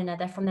from one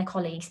another, from their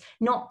colleagues,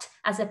 not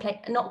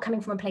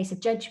coming from a place of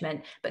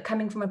judgment, but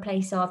coming from a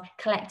place of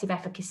collective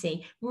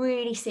efficacy,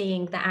 really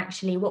seeing that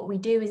actually what we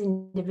do as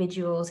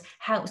individuals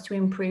helps to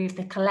improve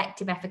the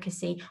collective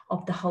efficacy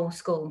of the whole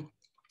school.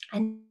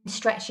 And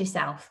stretch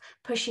yourself,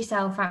 push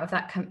yourself out of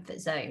that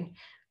comfort zone.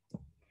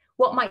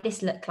 What might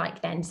this look like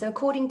then? So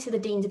according to the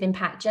Deans of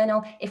Impact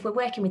Journal, if we're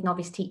working with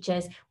novice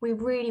teachers, we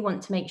really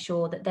want to make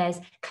sure that there's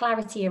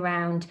clarity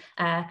around,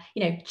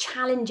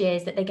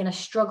 challenges that they're going to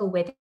struggle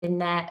with in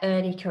their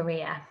early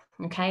career,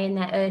 okay, in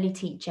their early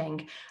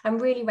teaching, and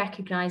really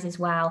recognise as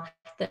well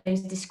that those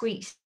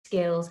discrete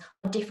skills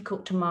are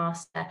difficult to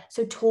master.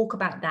 So talk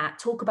about that,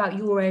 talk about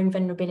your own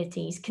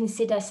vulnerabilities,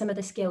 consider some of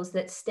the skills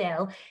that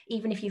still,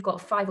 even if you've got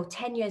 5 or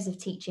 10 years of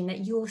teaching,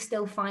 that you're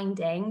still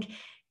finding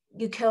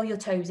you curl your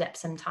toes up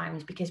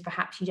sometimes because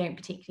perhaps you don't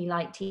particularly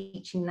like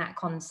teaching that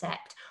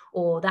concept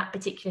or that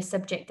particular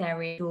subject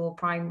area or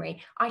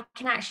primary. I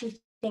can actually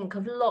think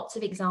of lots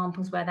of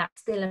examples where that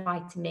still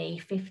applied to me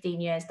 15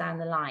 years down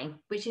the line,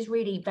 which is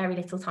really very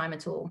little time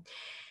at all.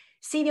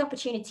 See the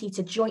opportunity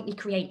to jointly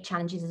create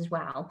challenges as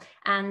well,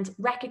 and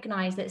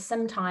recognise that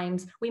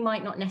sometimes we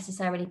might not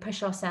necessarily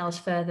push ourselves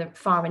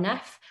far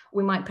enough.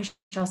 We might push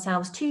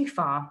ourselves too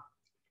far.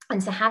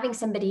 And so having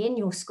somebody in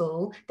your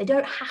school, they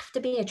don't have to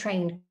be a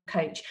trained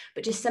coach,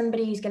 but just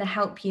somebody who's going to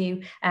help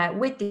you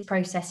with this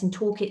process and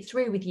talk it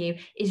through with you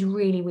is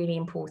really, really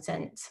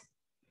important.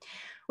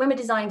 When we're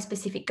designing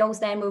specific goals,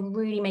 then we're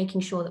really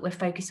making sure that we're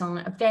focused on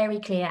a very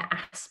clear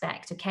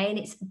aspect, okay? And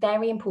it's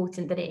very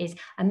important that it is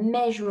a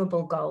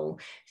measurable goal.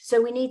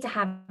 So we need to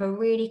have a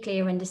really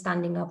clear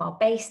understanding of our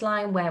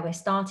baseline, where we're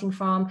starting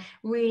from,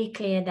 really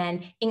clear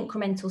then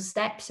incremental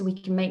steps so we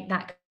can make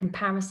that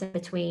comparison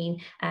between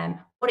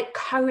what it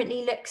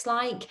currently looks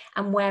like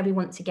and where we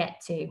want to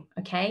get to,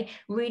 okay?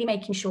 Really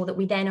making sure that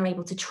we then are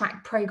able to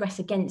track progress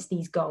against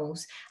these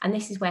goals. And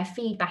this is where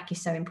feedback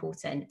is so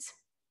important.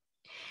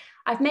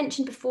 I've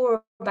mentioned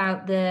before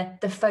about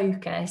the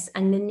focus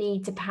and the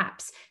need to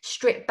perhaps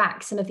strip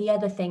back some of the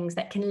other things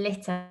that can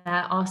litter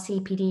our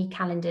CPD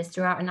calendars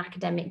throughout an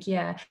academic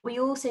year. We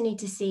also need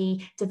to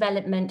see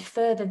development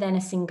further than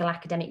a single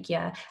academic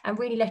year and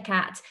really look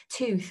at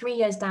 2-3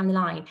 years down the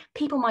line.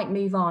 People might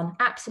move on.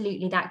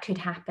 Absolutely, that could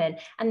happen.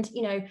 And,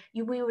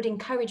 we would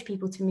encourage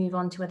people to move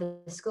on to other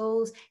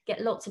schools,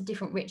 get lots of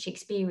different rich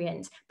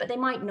experience, but they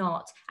might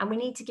not. And we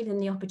need to give them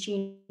the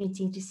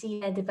opportunity to see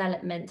their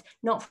development,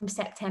 not from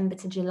September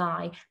to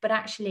July, but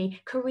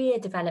actually career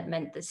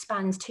development that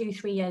spans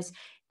 2-3 years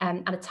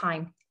at a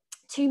time.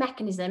 2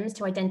 mechanisms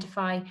to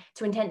intensify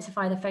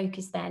the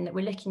focus then that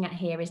we're looking at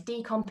here is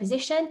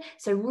decomposition,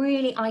 so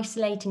really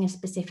isolating a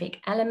specific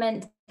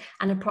element,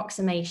 and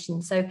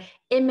approximation, so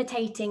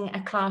imitating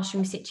a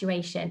classroom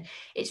situation.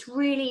 It's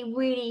really,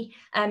 really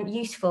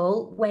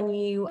useful when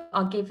you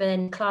are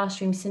given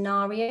classroom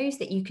scenarios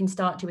that you can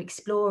start to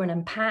explore and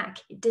unpack.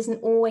 It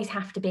doesn't always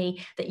have to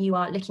be that you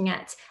are looking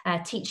at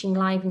teaching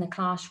live in the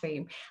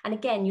classroom. And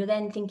again, you're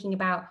then thinking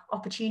about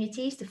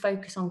opportunities to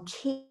focus on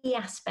key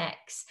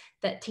aspects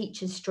that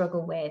teachers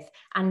struggle with,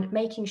 and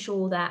making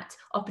sure that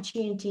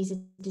opportunities are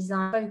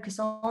designed to focus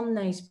on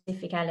those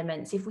specific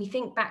elements. If we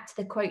think back to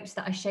the quotes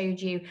that I showed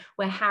you,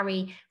 where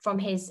Harry from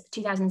his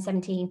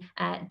 2017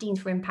 Deans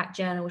for Impact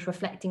Journal was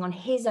reflecting on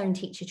his own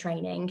teacher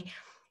training,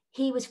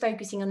 he was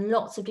focusing on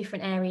lots of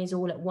different areas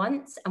all at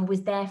once and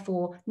was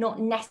therefore not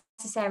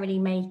necessarily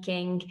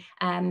making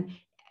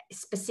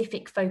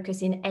specific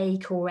focus in a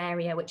core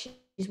area, which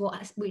is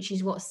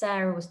what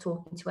Sarah was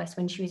talking to us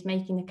when she was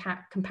making the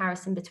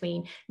comparison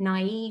between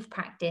naive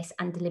practice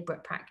and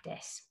deliberate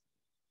practice.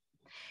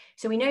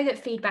 So we know that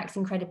feedback's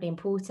incredibly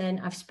important.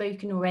 I've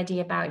spoken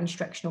already about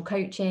instructional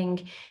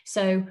coaching.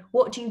 So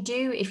what do you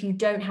do if you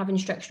don't have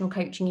instructional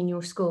coaching in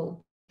your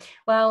school?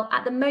 Well,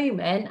 at the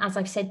moment, as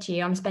I've said to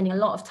you, I'm spending a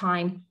lot of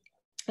time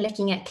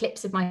looking at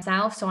clips of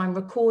myself. So I'm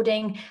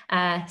recording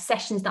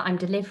sessions that I'm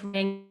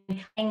delivering,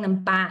 playing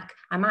them back.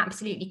 I'm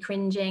absolutely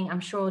cringing. I'm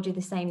sure I'll do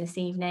the same this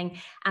evening.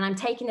 And I'm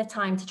taking the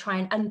time to try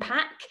and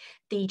unpack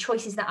the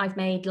choices that I've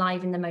made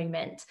live in the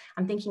moment.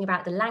 I'm thinking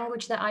about the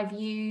language that I've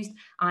used.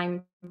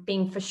 I'm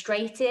being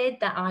frustrated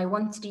that I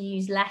wanted to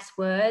use less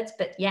words,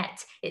 but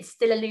yet it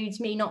still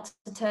eludes me not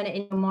to turn it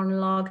into a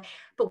monologue.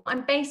 But what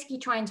I'm basically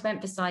trying to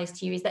emphasize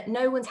to you is that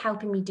no one's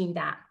helping me do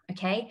that,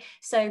 okay?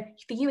 So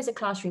for you as a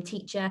classroom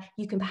teacher,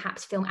 you can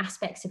perhaps film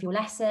aspects of your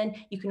lesson.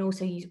 You can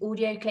also use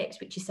audio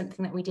clips, which is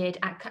something that we did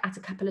at a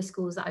couple of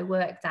schools that I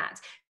worked at.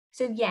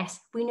 So yes,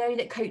 we know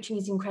that coaching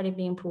is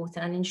incredibly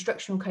important, and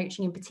instructional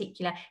coaching in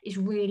particular is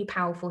really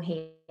powerful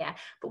here.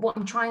 But what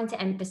I'm trying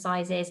to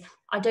emphasize is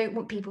I don't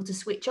want people to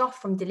switch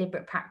off from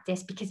deliberate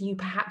practice because you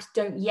perhaps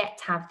don't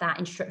yet have that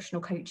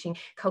instructional coaching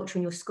culture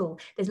in your school.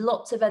 There's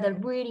lots of other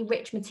really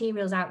rich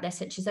materials out there,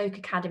 such as Oak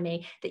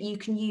Academy, that you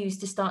can use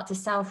to start to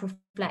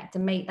self-reflect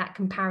and make that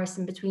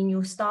comparison between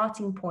your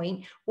starting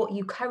point, what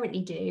you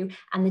currently do,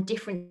 and the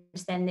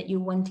difference then that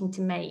you're wanting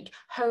to make,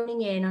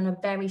 honing in on a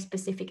very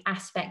specific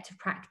aspect of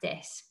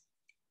practice.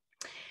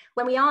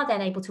 When we are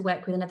then able to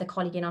work with another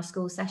colleague in our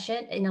school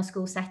setting,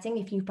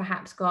 if you've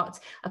perhaps got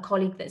a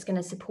colleague that's going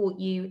to support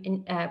you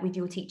in, with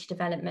your teacher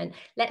development,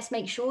 let's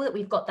make sure that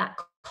we've got that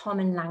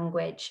common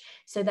language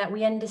so that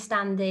we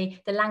understand the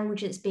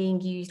language that's being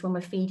used when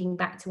we're feeding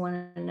back to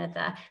one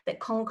another, that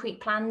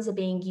concrete plans are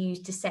being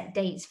used to set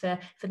dates for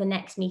the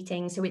next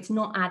meeting, so it's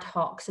not ad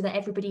hoc, so that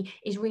everybody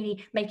is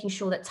really making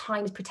sure that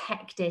time is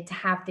protected to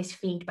have this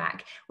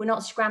feedback. We're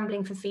not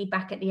scrambling for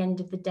feedback at the end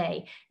of the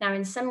day. Now,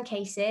 in some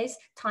cases,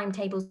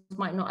 timetables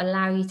might not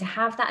allow you to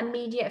have that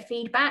immediate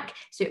feedback,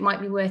 so it might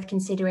be worth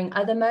considering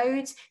other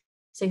modes.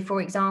 So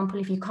for example,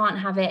 if you can't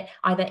have it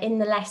either in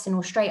the lesson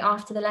or straight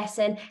after the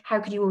lesson, how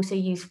could you also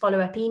use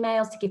follow-up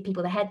emails to give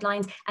people the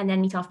headlines and then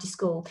meet after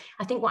school?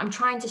 I think what I'm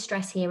trying to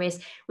stress here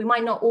is we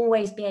might not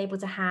always be able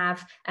to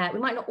have, we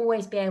might not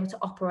always be able to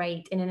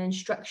operate in an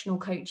instructional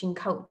coaching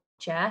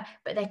culture,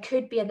 but there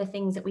could be other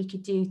things that we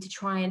could do to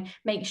try and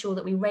make sure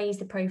that we raise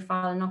the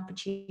profile and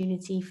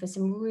opportunity for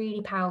some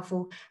really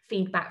powerful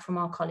feedback from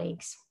our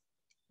colleagues.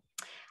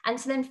 And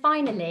so then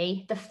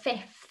finally, the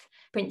fifth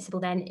principle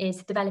then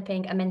is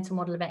developing a mental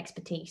model of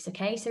expertise.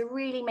 Okay, so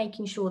really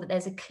making sure that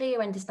there's a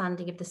clear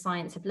understanding of the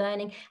science of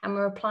learning, and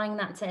we're applying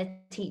that to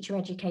teacher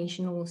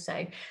education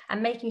also,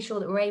 and making sure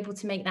that we're able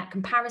to make that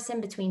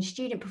comparison between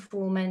student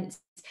performance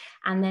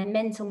and their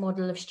mental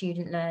model of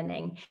student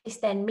learning. This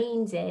then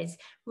means is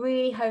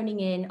really honing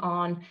in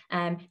on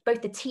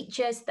both the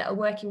teachers that are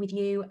working with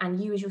you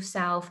and you as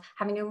yourself,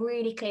 having a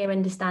really clear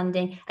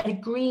understanding, an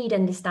agreed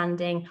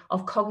understanding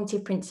of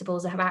cognitive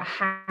principles about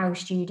how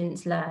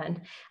students learn.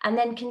 And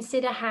then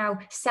consider how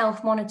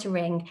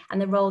self-monitoring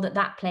and the role that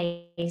that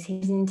plays is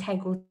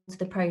integral to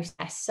the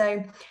process.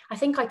 So I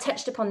think I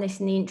touched upon this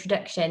in the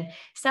introduction.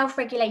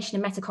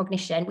 Self-regulation and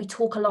metacognition, we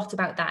talk a lot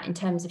about that in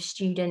terms of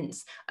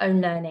students' own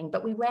learning,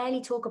 but we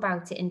rarely talk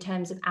about it in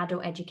terms of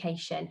adult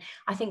education.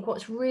 I think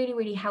what's really,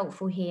 really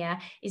helpful here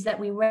is that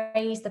we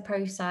raise the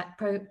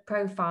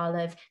profile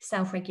of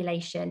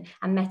self-regulation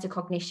and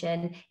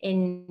metacognition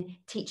in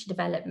teacher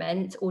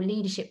development or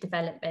leadership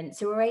development.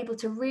 So we're able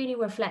to really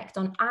reflect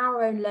on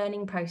our own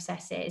learning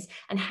processes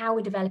and how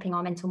we're developing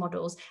our mental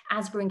models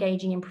as we're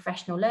engaging in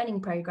professional learning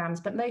programs,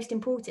 but most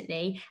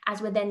importantly,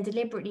 as we're then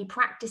deliberately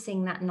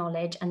practicing that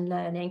knowledge and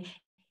learning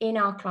in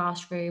our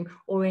classroom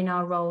or in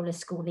our role as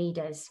school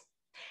leaders.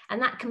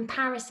 And that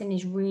comparison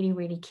is really,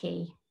 really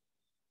key.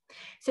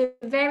 So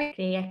very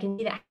clearly, I can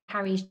see that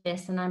Harry's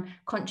this, and I'm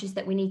conscious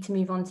that we need to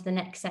move on to the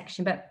next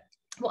section, but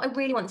what I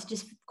really want to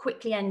just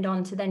quickly end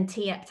on to then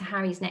tee up to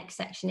Harry's next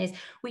section is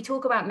we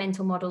talk about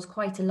mental models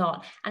quite a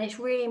lot, and it's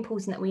really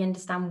important that we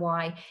understand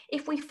why.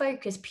 If we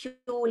focus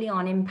purely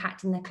on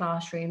impact in the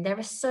classroom, there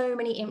are so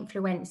many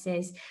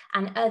influences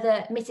and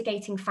other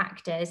mitigating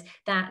factors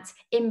that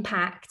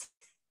impact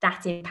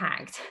that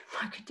impact.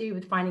 I could do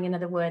with finding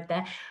another word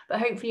there, but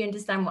hopefully you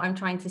understand what I'm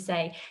trying to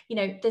say. You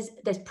know,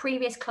 there's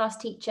previous class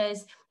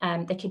teachers,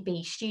 there could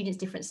be students,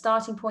 different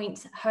starting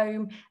points,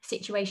 home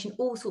situation,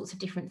 all sorts of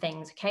different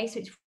things. Okay, so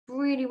it's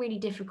really, really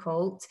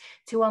difficult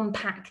to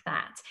unpack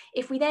that.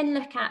 If we then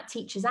look at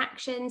teachers'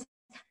 actions,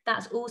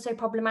 that's also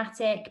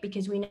problematic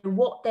because we know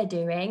what they're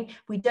doing,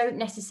 we don't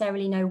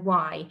necessarily know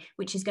why,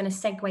 which is going to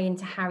segue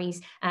into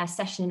Harry's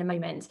session in a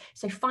moment.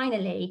 So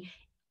finally,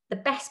 the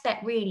best bet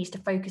really is to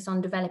focus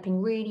on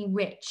developing really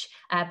rich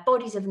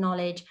bodies of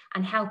knowledge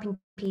and helping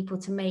people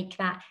to make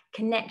that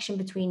connection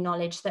between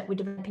knowledge, so that we're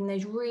developing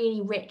those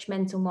really rich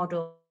mental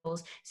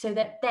models, so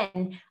that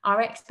then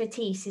our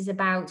expertise is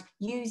about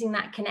using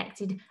that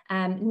connected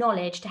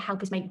knowledge to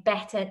help us make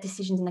better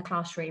decisions in the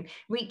classroom,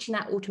 reaching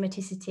that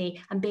automaticity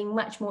and being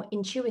much more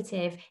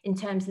intuitive in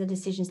terms of the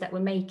decisions that we're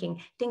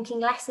making, thinking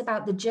less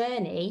about the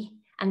journey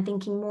and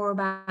thinking more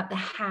about the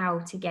how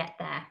to get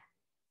there.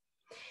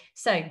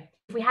 So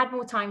if we had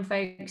more time,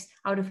 folks,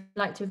 I would have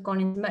liked to have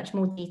gone into much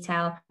more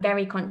detail.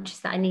 Very conscious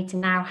that I need to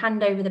now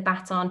hand over the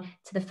baton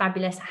to the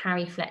fabulous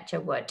Harry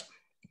Fletcher-Wood.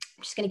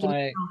 I'm just going to give you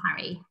a call,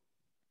 Harry.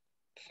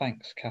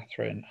 Thanks,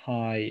 Kathryn.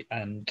 Hi,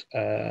 and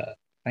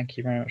thank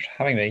you very much for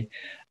having me.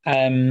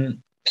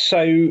 So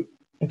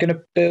I'm going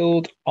to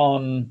build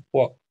on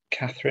what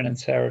Kathryn and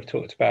Sarah have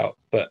talked about,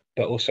 but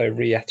also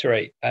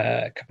reiterate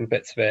a couple of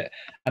bits of it.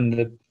 And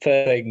the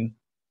third thing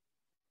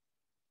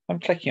I'm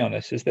clicking on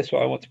is this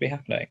what I want to be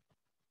happening?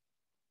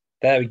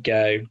 There we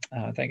go.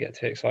 Don't get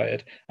too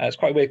excited. It's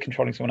quite weird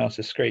controlling someone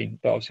else's screen,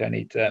 but obviously I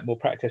need more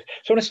practice.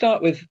 So I want to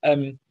start with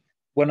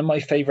one of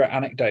my favourite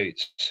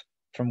anecdotes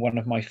from one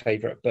of my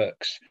favourite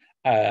books,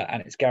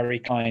 and it's Gary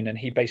Klein, and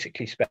he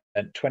basically spent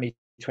 20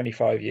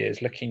 25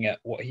 years looking at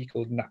what he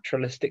called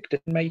naturalistic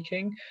decision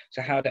making.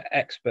 So how do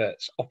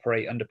experts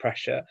operate under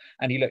pressure?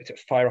 And he looked at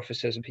fire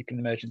officers and people in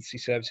emergency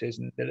services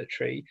and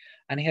military.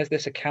 And he has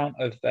this account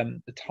of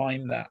the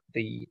time that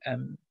the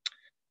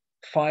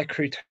fire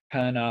crew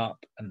turn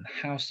up and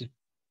the house is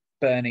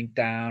burning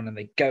down, and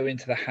they go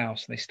into the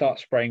house and they start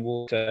spraying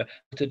water.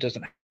 Water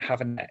doesn't have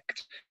a net.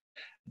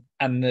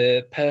 And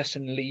the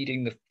person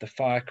leading the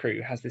fire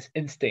crew has this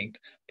instinct,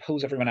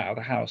 pulls everyone out of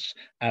the house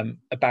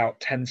about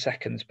 10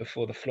 seconds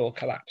before the floor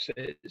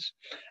collapses.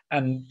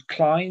 And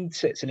Klein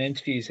sits and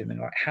interviews him and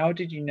like, how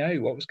did you know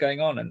what was going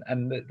on?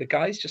 And the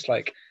guy's just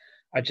like,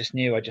 I just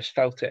knew, I just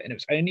felt it. And it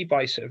was only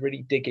by sort of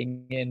really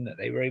digging in that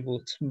they were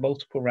able to,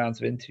 multiple rounds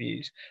of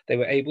interviews, they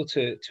were able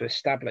to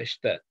establish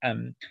that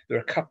there were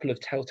a couple of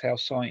telltale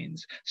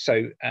signs.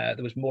 So there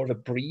was more of a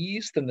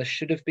breeze than there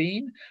should have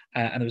been,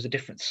 and there was a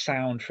different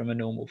sound from a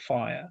normal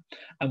fire.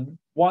 And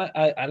why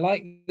I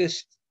like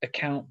this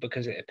account,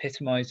 because it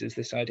epitomizes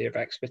this idea of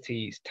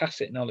expertise,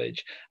 tacit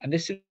knowledge. And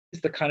this is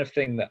the kind of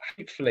thing that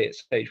hopefully at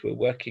stage we're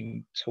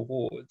working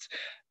towards.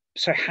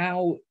 So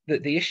how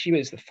the issue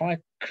is the fire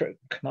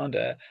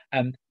commander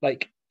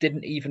like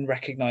didn't even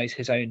recognize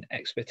his own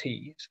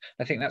expertise.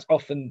 I think that's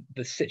often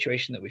the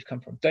situation that we've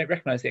come from. Don't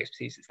recognize the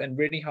expertise. It's then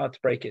really hard to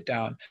break it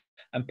down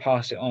and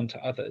pass it on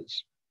to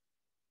others.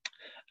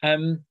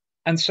 And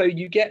so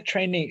you get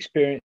training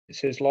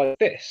experiences like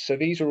this. So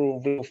these are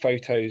all real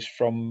photos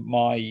from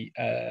my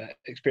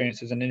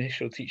experience as an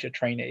initial teacher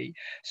trainee.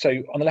 So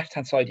on the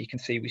left-hand side, you can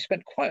see we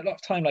spent quite a lot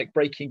of time like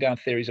breaking down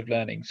theories of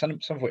learning, some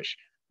of which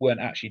weren't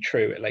actually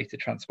true, it later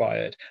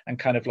transpired, and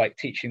kind of like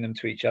teaching them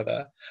to each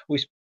other. We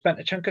spent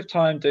a chunk of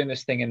time doing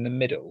this thing in the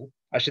middle.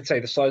 I should say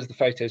the size of the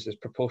photos is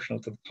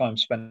proportional to the time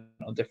spent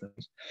on different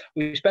things.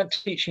 We spent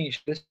teaching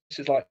each other. This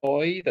is like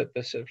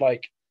the sort of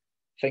like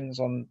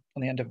things on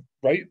the end of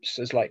ropes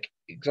as like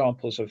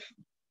examples of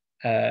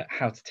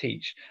how to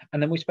teach.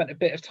 And then we spent a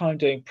bit of time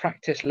doing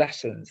practice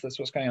lessons. That's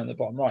what's going on the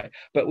bottom right.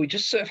 But we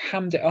just sort of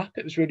hammed it up.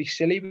 It was really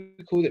silly.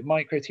 We called it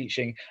micro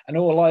teaching. And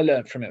all I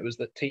learned from it was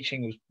that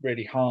teaching was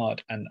really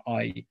hard and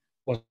I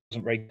wasn't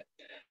very good.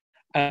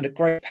 And a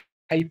great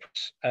paper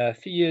a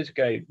few years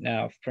ago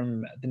now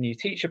from the New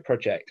Teacher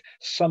Project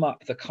sum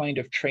up the kind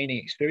of training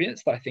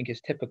experience that I think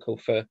is typical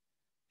for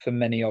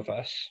many of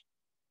us.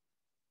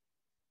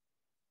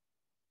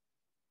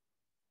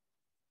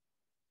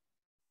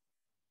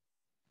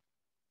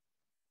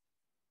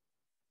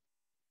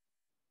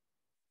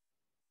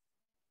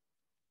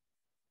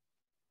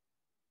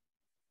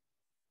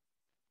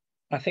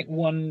 I think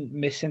one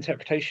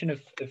misinterpretation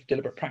of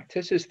deliberate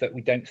practice is that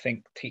we don't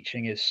think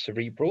teaching is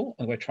cerebral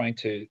and we're trying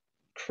to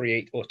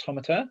create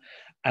automata.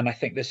 And I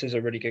think this is a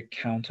really good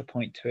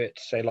counterpoint to it,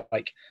 to say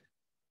like,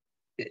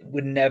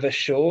 we're never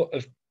short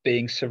of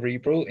being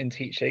cerebral in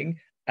teaching.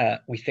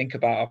 We think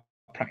about our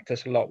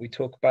practice a lot, we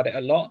talk about it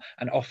a lot,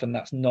 and often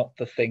that's not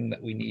the thing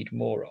that we need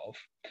more of.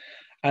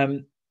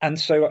 And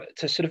so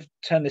to sort of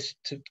turn this,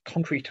 to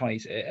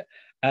concretize it,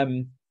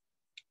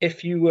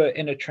 if you were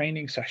in a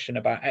training session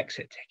about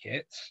exit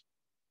tickets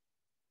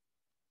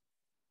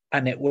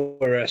and it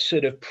were a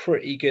sort of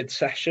pretty good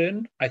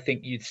session, I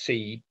think you'd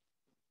see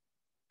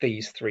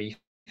these three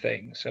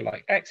things. So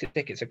like, exit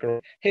tickets are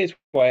great. Here's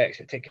why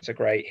exit tickets are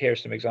great. Here are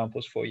some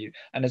examples for you.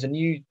 And as a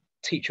new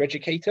teacher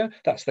educator,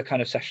 that's the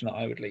kind of session that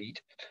I would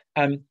lead.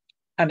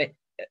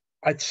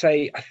 I'd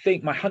say, I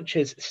think my hunch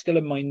is still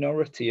a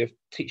minority of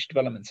teacher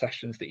development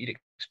sessions that you'd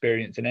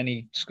experience in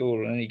any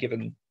school on any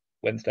given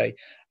Wednesday.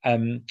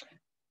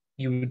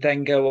 You would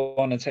then go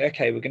on and say,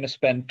 okay, we're going to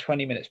spend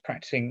 20 minutes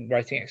practicing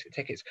writing exit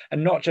tickets,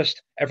 and not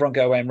just everyone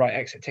go away and write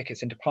exit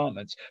tickets in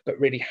departments, but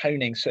really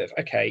honing sort of,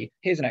 okay,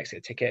 here's an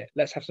exit ticket,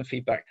 let's have some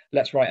feedback,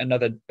 let's write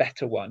another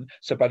better one.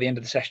 So by the end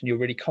of the session, you're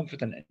really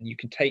confident and you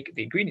can take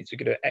the ingredients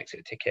of a good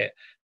exit ticket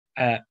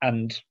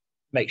and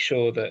make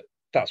sure that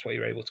that's what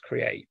you're able to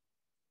create.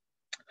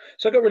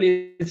 So I got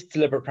really into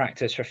deliberate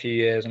practice for a few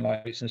years and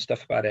like some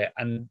stuff about it,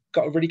 and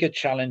got a really good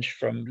challenge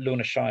from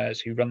Lorna Shires,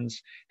 who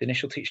runs the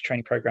initial teacher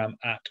training program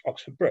at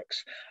Oxford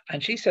Brookes.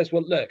 And she says,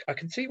 well, look, I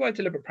can see why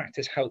deliberate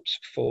practice helps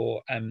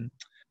for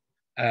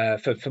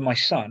my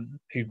son,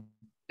 who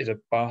is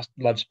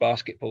loves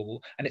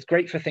basketball, and it's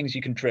great for things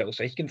you can drill.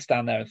 So he can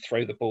stand there and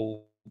throw the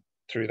ball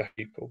through the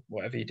hoop or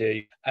whatever you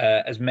do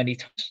as many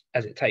times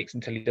as it takes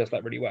until he does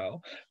that really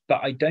well.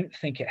 But I don't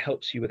think it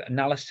helps you with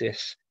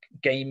analysis,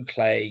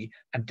 gameplay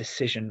and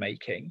decision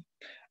making.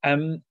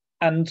 And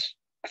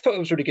I thought it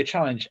was a really good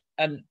challenge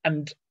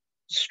and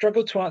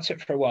struggled to answer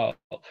it for a while,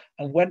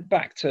 and went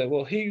back to,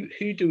 well,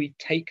 who do we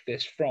take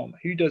this from?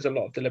 Who does a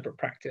lot of deliberate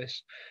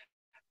practice?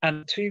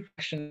 And two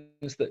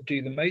questions that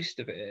do the most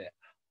of it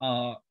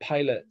are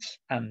pilots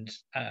and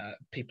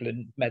people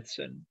in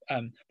medicine.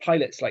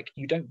 Pilots, like,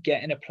 you don't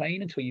get in a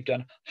plane until you've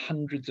done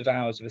hundreds of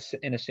hours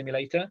in a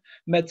simulator.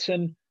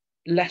 Medicine,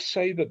 less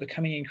so, but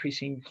becoming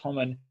increasingly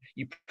common.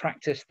 You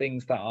practice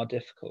things that are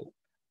difficult.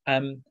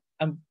 And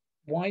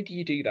why do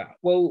you do that?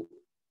 Well,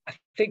 I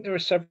think there are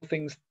several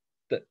things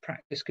that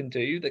practice can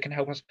do that can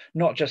help us,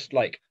 not just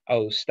like,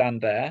 oh,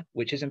 stand there,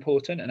 which is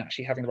important, and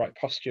actually having the right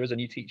posture as a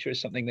new teacher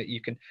is something that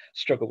you can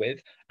struggle with.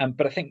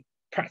 But I think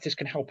practice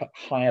can help at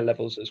higher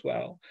levels as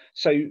well.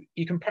 So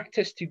you can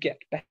practice to get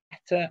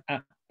better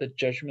at the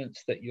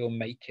judgments that you're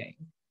making.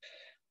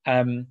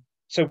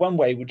 So one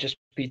way would just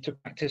be to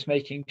practice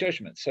making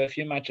judgments. So if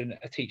you imagine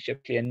a teacher,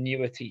 a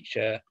newer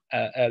teacher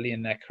early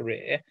in their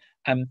career,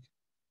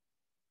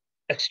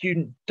 a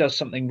student does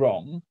something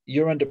wrong,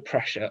 you're under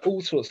pressure, all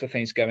sorts of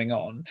things going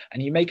on,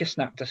 and you make a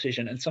snap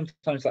decision, and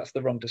sometimes that's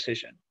the wrong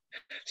decision.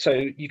 So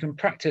you can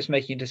practice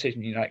making a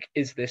decision. You're like,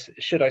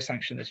 should I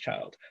sanction this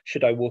child?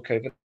 Should I walk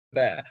over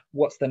there?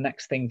 What's the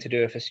next thing to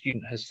do if a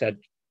student has said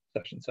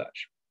such and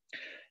such?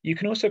 You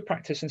can also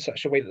practice in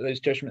such a way that those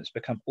judgments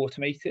become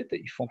automated, that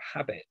you form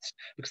habits,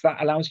 because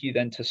that allows you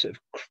then to sort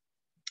of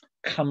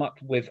come up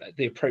with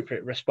the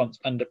appropriate response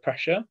under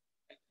pressure.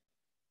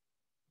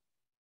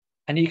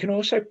 And you can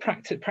also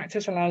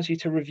practice allows you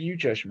to review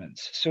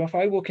judgments. So if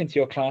I walk into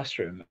your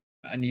classroom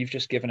and you've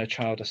just given a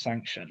child a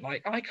sanction,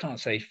 like, I can't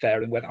say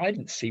fair and whether I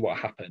didn't see what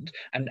happened.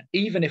 And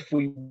even if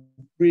we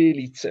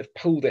really sort of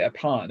pulled it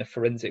apart in a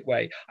forensic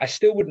way, I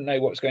still wouldn't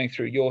know what was going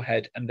through your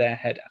head and their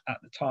head at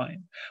the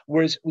time.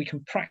 Whereas we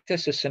can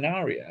practice a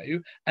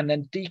scenario and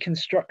then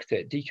deconstruct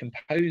it,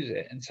 decompose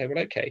it, and say, well,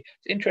 okay,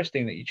 it's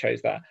interesting that you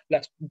chose that.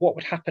 What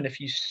would happen if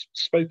you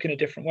spoke in a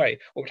different way?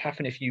 What would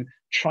happen if you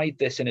tried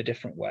this in a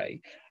different way?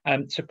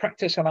 So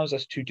practice allows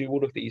us to do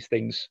all of these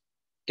things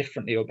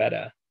differently or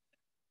better.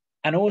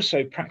 And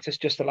also practice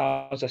just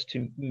allows us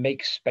to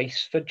make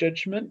space for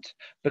judgment,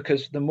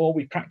 because the more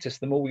we practice,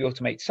 the more we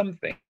automate some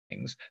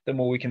things, the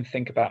more we can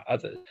think about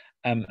others.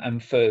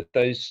 And for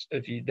those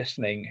of you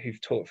listening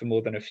who've taught for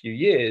more than a few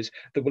years,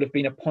 there will have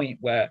been a point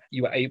where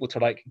you were able to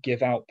like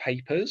give out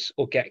papers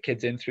or get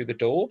kids in through the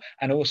door,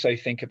 and also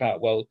think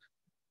about, well,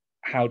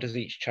 how does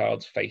each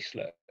child's face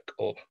look?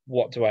 Or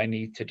what do I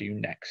need to do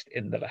next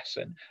in the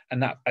lesson?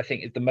 And that, I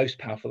think, is the most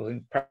powerful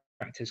thing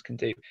practice can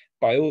do.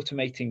 By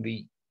automating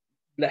the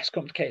less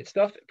complicated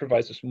stuff, it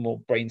provides us more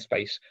brain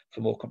space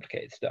for more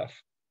complicated stuff.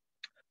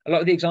 A lot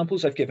of the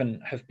examples I've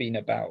given have been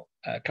about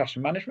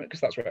classroom management,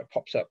 because that's where it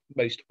pops up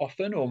most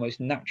often or most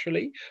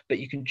naturally, but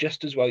you can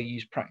just as well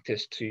use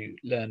practice to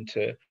learn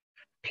to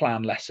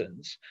plan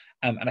lessons.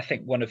 And I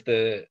think one of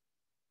the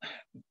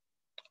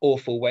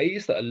awful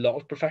ways that a lot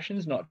of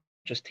professions, not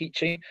just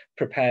teaching,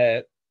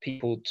 prepare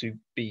people to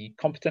be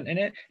competent in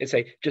it is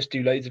say, just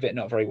do loads of it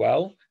not very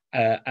well,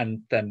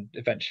 and then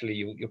eventually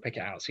you'll pick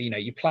it out. So,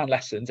 you plan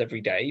lessons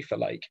every day for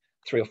like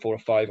 3 or 4 or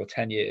 5 or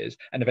 10 years,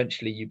 and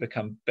eventually you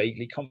become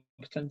vaguely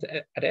competent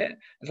at it.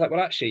 It's like, well,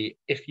 actually,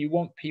 if you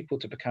want people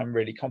to become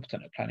really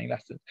competent at planning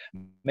lessons,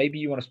 maybe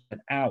you want to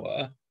spend an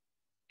hour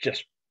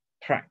just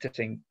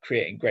practicing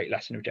creating great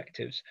lesson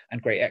objectives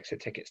and great exit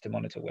tickets to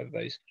monitor whether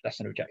those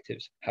lesson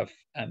objectives have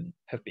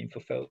been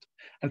fulfilled.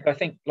 And so I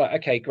think, like,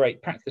 okay,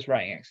 great, practice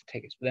writing exit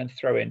tickets, but then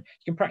throw in,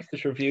 you can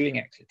practice reviewing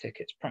exit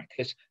tickets,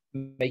 practice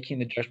making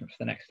the judgment for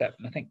the next step.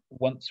 And I think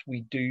once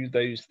we do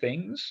those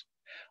things,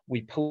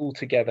 we pull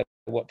together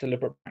what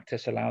deliberate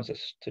practice allows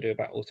us to do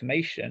about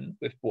automation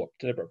with what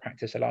deliberate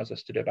practice allows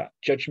us to do about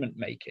judgment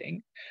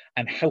making,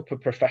 and help a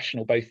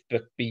professional both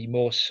be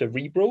more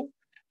cerebral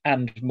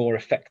and more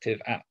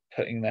effective at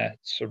putting their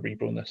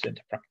cerebralness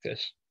into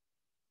practice.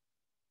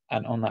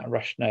 And on that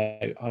rush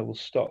note, I will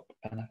stop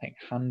and I think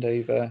hand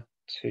over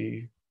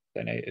to,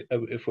 I don't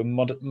know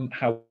if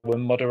how we're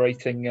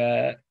moderating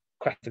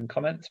questions and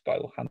comments, but I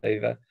will hand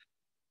over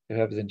to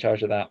whoever's in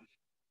charge of that.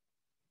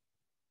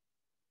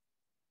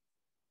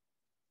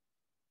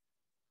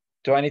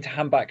 Do I need to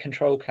hand back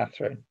control,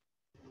 Kathryn?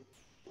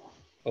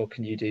 Or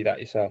can you do that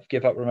yourself?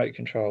 Give up remote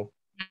control.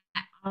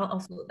 I'll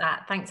sort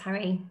that. Thanks,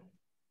 Harry.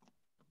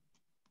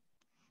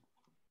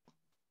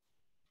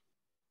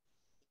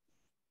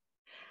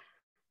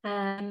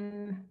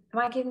 Am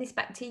I giving this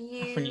back to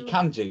you? Kathryn, you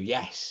can do,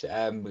 yes.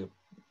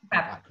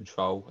 Back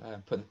control,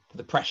 put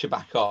the pressure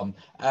back on.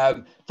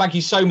 Thank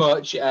you so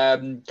much,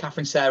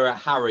 Kathryn, Sarah,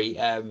 Harry,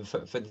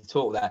 for the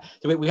talk there.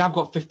 So we have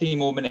got 15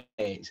 more minutes.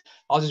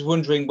 I was just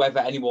wondering whether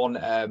anyone,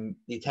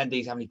 the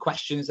attendees, have any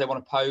questions they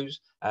want to pose,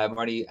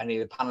 or any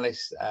of the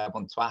panelists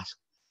want to ask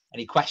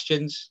any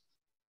questions.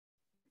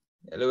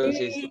 Louise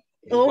is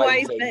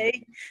always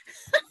me.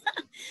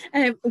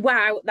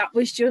 Wow, that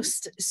was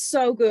just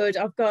so good.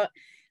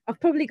 I've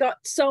probably got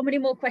so many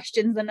more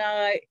questions than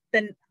I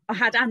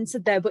had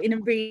answered there, but in a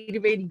really,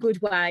 really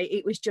good way.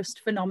 It was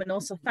just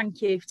phenomenal. So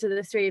thank you to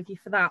the three of you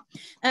for that.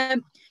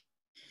 What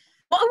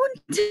I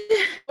want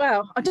to,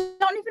 well, I don't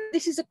even know if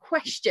this is a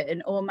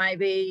question or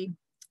maybe,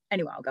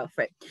 anyway, I'll go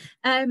for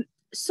it.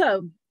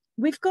 So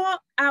we've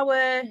got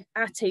our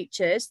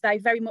teachers, they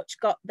very much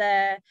got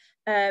their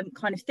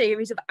kind of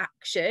theories of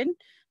action,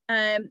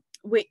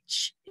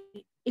 which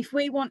if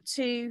we want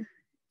to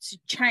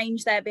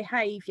change their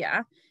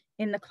behaviour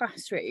in the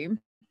classroom,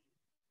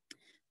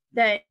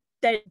 then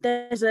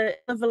there's a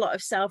lot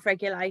of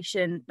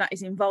self-regulation that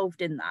is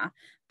involved in that,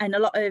 and a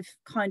lot of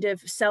kind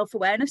of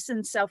self-awareness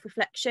and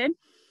self-reflection.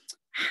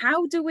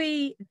 How do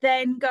we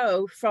then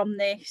go from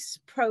this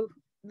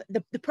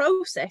the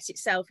process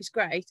itself is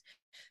great,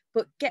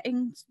 but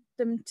getting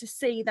them to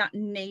see that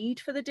need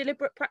for the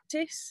deliberate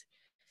practice,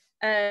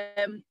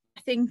 I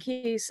think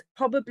is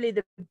probably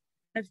one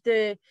of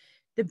the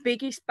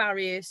biggest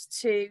barriers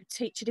to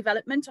teacher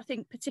development. I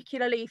think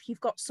particularly if you've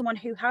got someone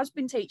who has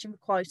been teaching for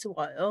quite a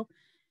while,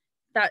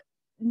 that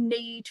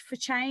need for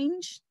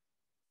change.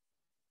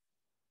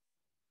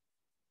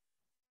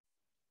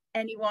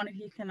 Any one of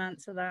you can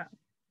answer that,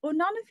 or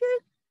none of you?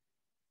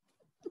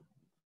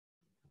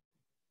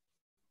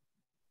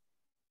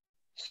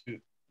 So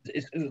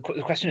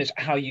the question is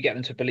how you get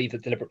them to believe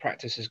that deliberate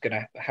practice is going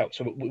to help.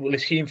 So we'll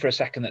assume for a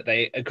second that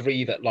they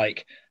agree that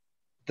like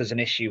there's an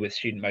issue with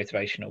student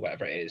motivation or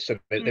whatever it is. So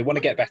they want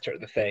to get better at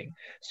the thing.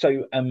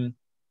 So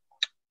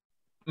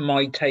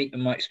my take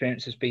and my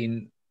experience has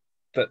been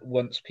that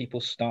once people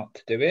start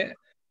to do it,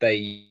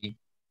 they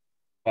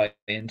buy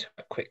into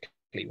it quickly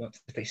once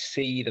they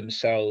see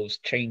themselves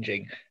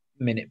changing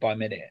minute by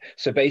minute.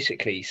 So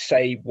basically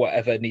say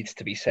whatever needs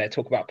to be said,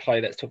 talk about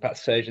pilots, talk about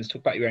surgeons,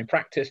 talk about your own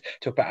practice,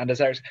 talk about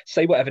Anders Ericsson,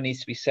 say whatever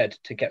needs to be said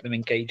to get them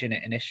engaged in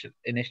it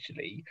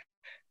initially.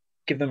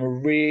 Give them a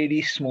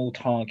really small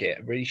target,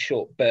 a really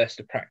short burst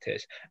of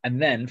practice,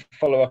 and then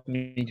follow up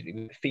immediately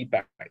with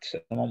feedback to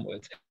set them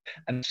onwards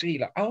and see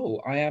like,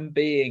 oh, I am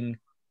being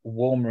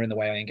warmer in the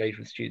way I engage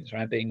with students, or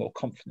I'm being more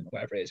confident,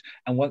 whatever it is.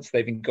 And once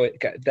they've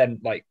then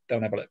like they'll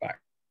never look back.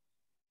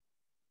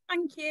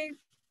 Thank you.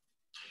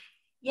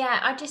 Yeah,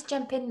 I'd just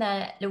jump in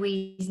there,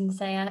 Louise, and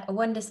say I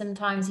wonder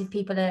sometimes if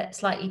people are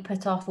slightly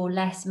put off or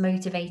less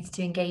motivated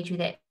to engage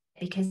with it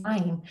because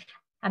time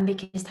and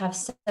because to have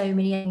so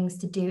many things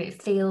to do,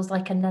 it feels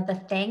like another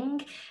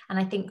thing. And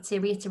I think to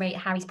reiterate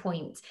Harry's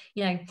point,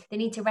 you know, they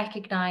need to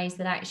recognise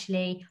that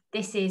actually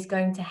this is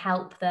going to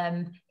help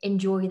them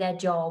enjoy their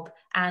job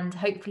and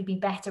hopefully be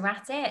better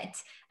at it.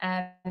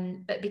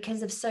 But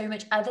because of so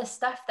much other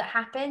stuff that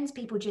happens,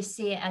 people just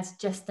see it as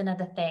just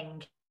another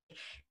thing.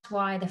 That's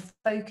why the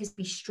focus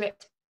be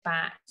stripped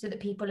back so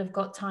that people have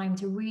got time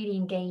to really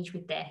engage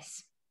with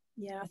this.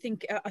 Yeah, I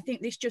think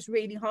this just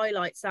really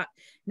highlights that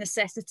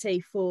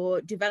necessity for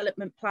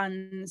development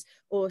plans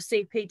or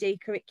CPD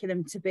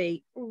curriculum to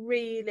be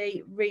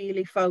really,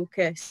 really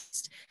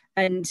focused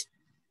and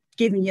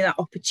giving you that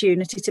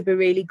opportunity to be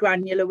really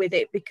granular with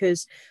it,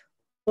 because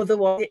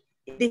otherwise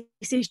this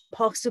is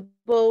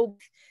possible.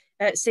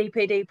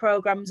 CPD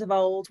programs of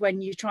old,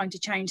 when you're trying to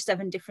change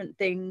 7 different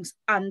things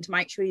and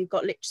make sure you've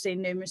got literacy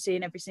and numeracy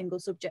in every single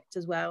subject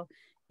as well.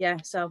 Yeah,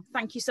 so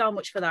thank you so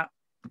much for that.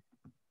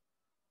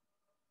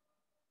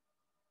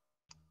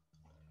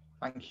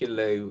 Thank you,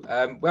 Lou. We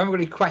haven't got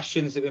any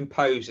questions that have been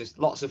posed. There's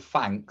lots of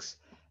thanks.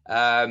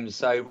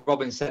 So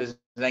Robin says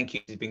thank you,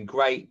 it's been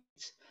great.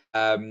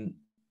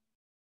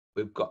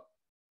 We've got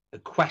a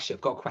question.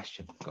 I've got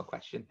a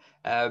question.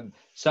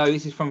 So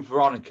this is from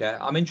Veronica.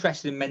 I'm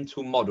interested in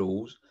mental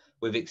models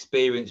with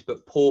experienced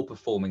but poor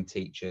performing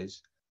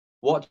teachers.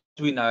 What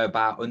do we know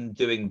about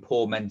undoing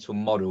poor mental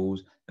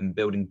models and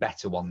building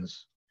better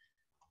ones?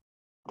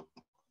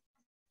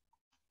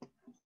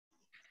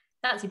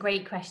 That's a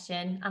great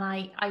question. And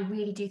I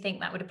really do think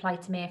that would apply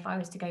to me if I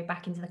was to go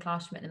back into the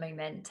classroom at the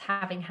moment,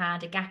 having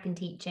had a gap in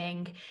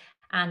teaching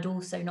and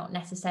also not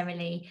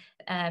necessarily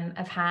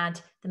have had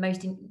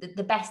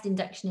the best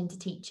induction into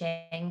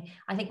teaching.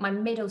 I think my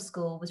middle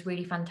school was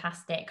really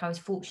fantastic. I was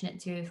fortunate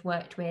to have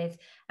worked with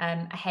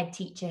a head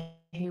teacher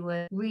who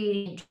were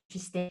really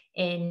interested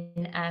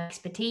in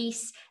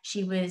expertise.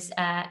 She was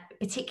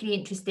particularly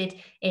interested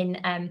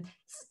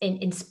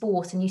in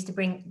sport and used to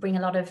bring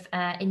a lot of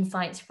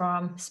insights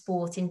from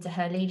sport into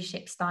her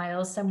leadership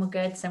styles. Some were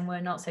good, some were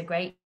not so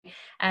great.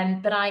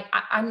 But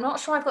I'm not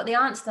sure I've got the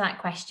answer to that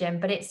question,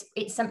 but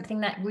it's something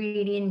that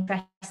really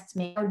interests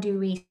me. How do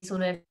we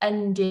sort of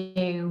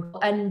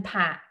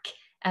unpack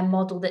a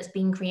model that's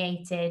been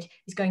created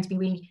is going to be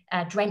really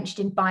drenched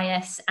in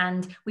bias,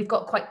 and we've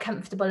got quite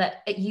comfortable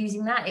at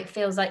using that. It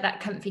feels like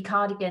that comfy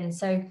cardigan.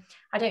 So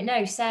I don't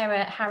know,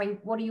 Sarah, Harry,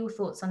 what are your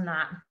thoughts on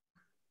that?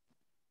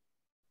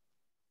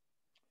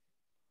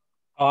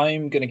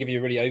 I'm going to give you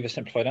a really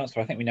oversimplified answer.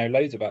 I think we know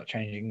loads about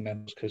changing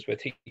them because we're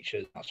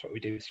teachers. That's what we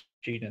do with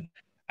students.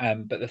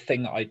 But the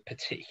thing that I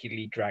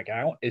particularly drag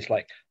out is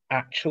like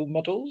actual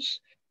models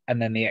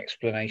and then the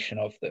explanation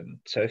of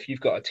them. So if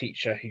you've got a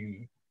teacher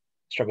who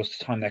struggles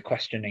to time their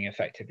questioning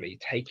effectively,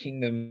 taking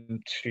them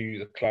to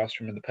the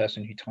classroom and the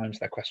person who times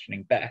their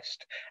questioning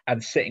best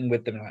and sitting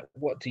with them like,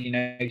 what do you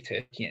notice,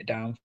 taking it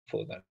down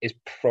for them is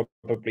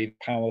probably the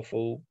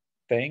powerful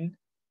thing.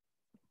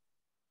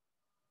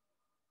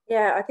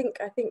 Yeah, I think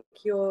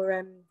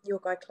your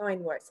guy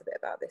Klein writes a bit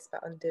about this,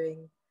 about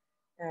undoing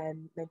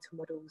mental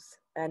models,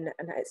 and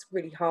it's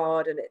really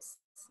hard, and it's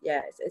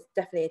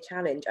definitely a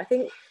challenge. I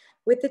think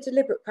with the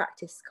deliberate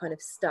practice kind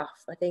of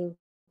stuff, I think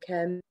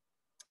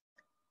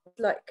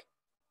like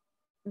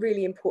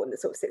really important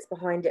that sort of sits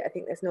behind it. I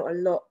think there's not a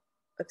lot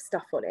of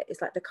stuff on it.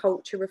 It's like the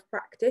culture of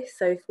practice.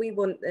 So if we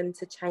want them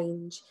to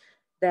change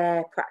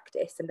their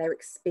practice and their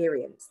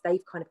experience,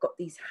 they've kind of got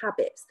these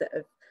habits that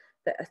have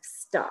that are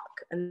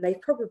stuck, and they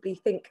probably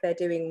think they're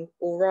doing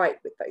all right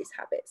with those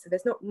habits. So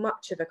there's not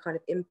much of a kind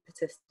of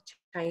impetus to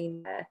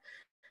change there.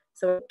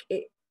 So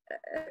it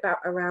about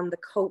around the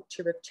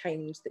culture of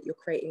change that you're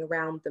creating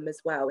around them as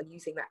well, and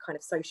using that kind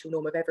of social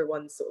norm of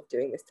everyone sort of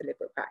doing this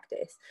deliberate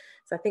practice.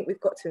 So I think we've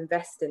got to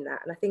invest in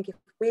that. And I think if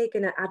we're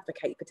going to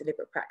advocate for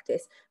deliberate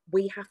practice,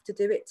 we have to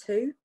do it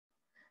too.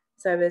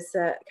 So as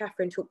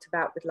Kathryn talked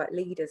about with like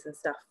leaders and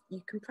stuff,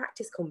 you can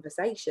practice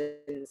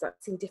conversations, like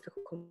in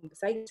difficult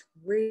conversations,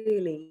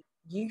 really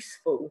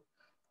useful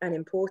and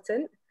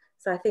important.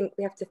 So I think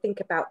we have to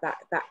think about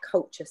that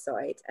culture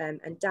side.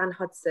 And Dan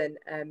Hudson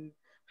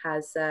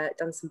has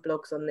done some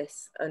blogs on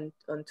this on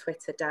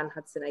Twitter, Dan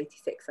Hudson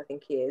 86, I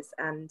think he is.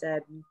 And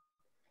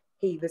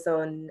he was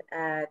on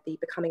the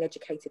Becoming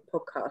Educated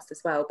podcast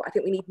as well. But I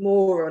think we need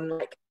more on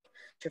like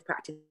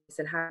practice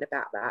and how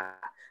about that.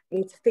 We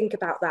need to think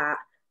about that.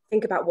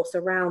 Think about what's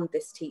around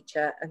this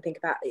teacher, and think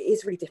about, it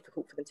is really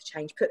difficult for them to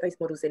change. Put those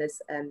models in as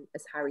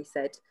Harry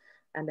said,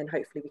 and then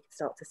hopefully we can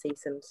start to see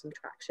some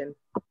traction.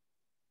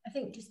 I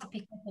think just to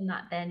pick up on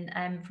that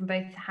then, from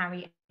both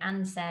Harry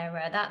and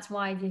Sarah, that's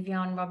why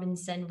Viviane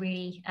Robinson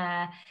really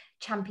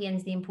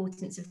champions the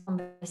importance of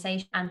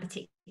conversation, and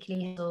particularly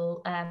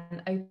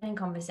open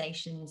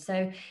conversation.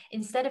 So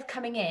instead of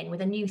coming in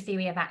with a new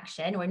theory of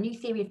action or a new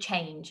theory of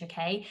change,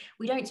 okay,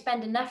 we don't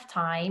spend enough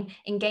time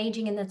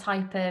engaging in the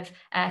type of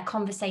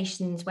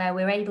conversations where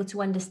we're able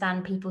to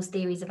understand people's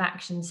theories of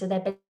action, so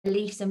their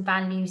beliefs and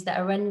values that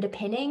are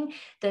underpinning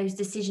those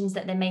decisions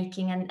that they're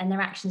making and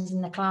their actions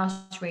in the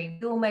classroom.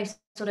 We almost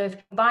sort of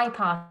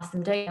bypass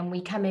them, don't we? And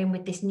we come in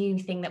with this new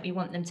thing that we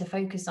want them to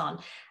focus on.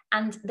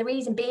 And the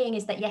reason being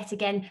is that, yet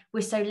again, we're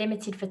so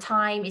limited for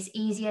time. It's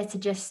easier to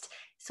just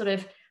sort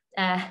of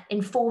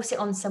enforce it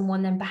on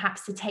someone than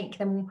perhaps to take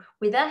them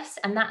with us.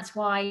 And that's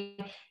why,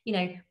 you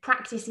know,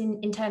 practice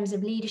in terms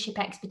of leadership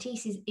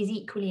expertise is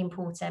equally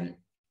important.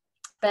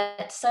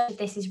 But so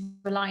this is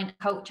reliant on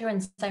culture,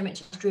 and so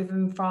much is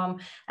driven from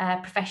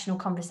professional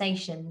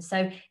conversations.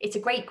 So it's a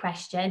great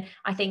question.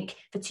 I think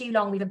for too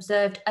long we've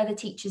observed other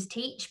teachers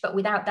teach, but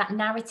without that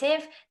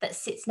narrative that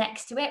sits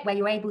next to it, where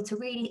you're able to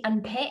really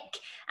unpick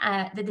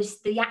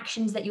the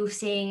actions that you're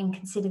seeing and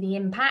consider the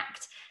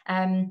impact.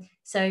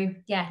 So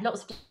yeah,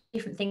 lots of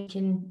different things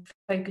can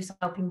focus on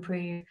help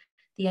improve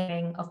the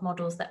owning of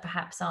models that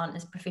perhaps aren't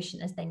as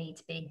proficient as they need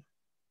to be.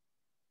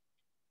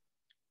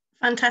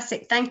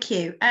 Fantastic, thank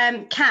you.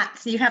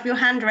 Kat, you have your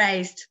hand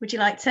raised. Would you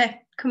like to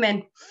come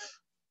in?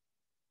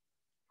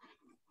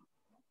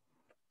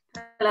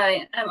 Hello,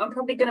 I'm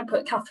probably going to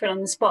put Kathryn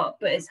on the spot,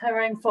 but it's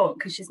her own fault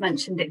because she's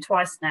mentioned it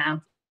twice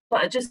now.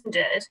 But I just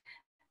wondered,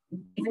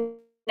 even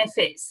if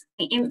it's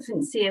the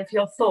infancy of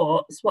your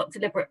thoughts, what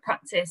deliberate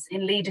practice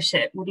in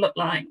leadership would look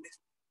like.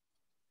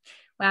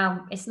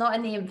 Well, it's not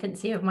in the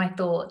infancy of my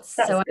thoughts.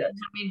 That's so good. I'm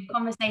having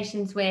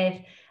conversations with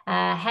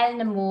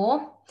Helena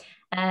Moore,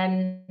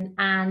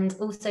 and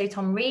also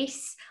Tom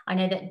Rees. I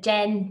know that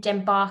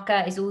Jen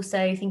Barker is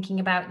also thinking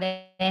about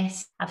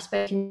this. I've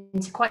spoken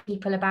to quite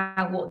people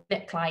about what it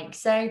looks like.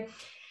 So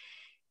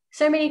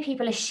many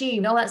people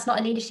assume, oh, that's not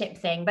a leadership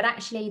thing, but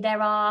actually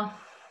there are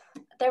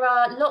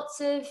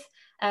lots of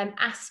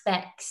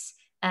aspects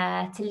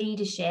to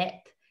leadership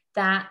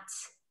that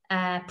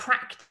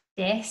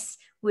practice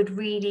would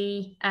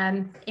really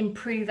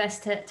improve us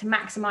to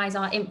maximize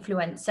our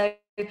influence. So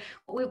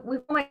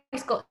we've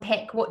almost got to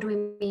pick, what do we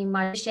mean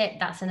by leadership?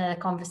 That's another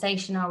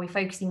conversation. Are we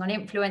focusing on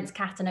influence?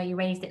 Kat, I know you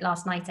raised it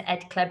last night at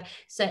Ed Club.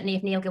 Certainly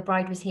if Neil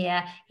Gilbride was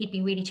here, he'd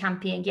be really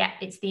championing, yeah,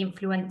 it's the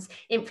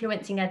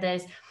influencing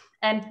others.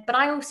 But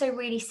I also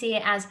really see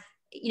it as,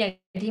 you know,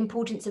 the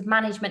importance of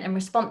management and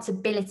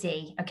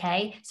responsibility,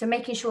 okay? So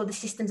making sure the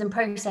systems and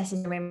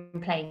processes are in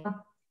place.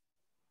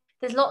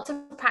 There's lots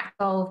of practice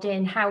involved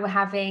in how we're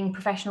having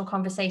professional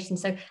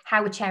conversations. So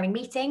how we're chairing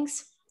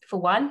meetings, for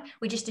one.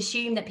 We just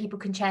assume that people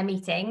can chair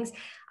meetings.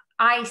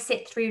 I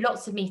sit through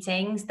lots of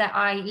meetings that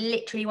I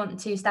literally want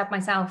to stab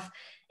myself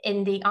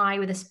in the eye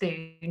with a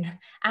spoon.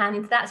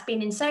 And that's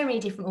been in so many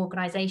different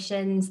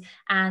organisations.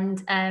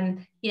 And,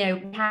 you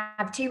know, we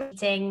have 2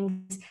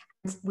 meetings,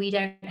 we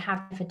don't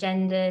have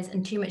agendas,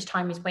 and too much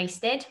time is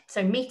wasted.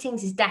 So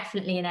meetings is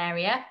definitely an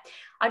area.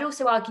 I'd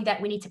also argue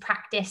that we need to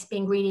practice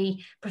being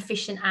really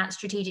proficient at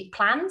strategic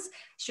plans.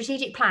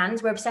 Strategic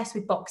plans, we're obsessed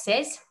with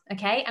boxes,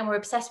 okay? And we're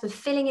obsessed with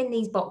filling in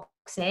these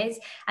boxes,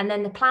 and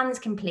then the plan's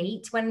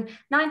complete, when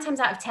 9 times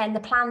out of 10,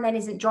 the plan then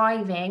isn't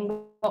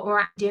driving what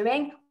we're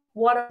doing.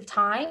 What of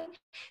time?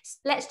 So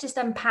let's just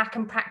unpack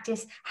and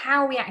practice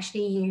how we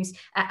actually use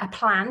a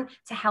plan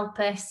to help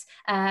us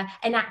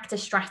enact a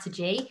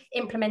strategy.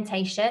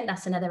 Implementation,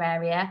 that's another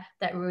area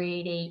that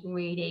really,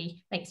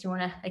 really makes me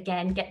want to,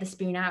 again, get the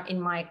spoon out in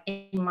my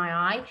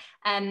eye,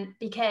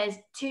 because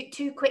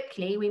too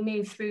quickly we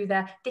move through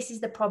this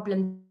is the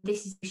problem,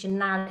 this is the solution,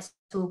 now let's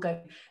all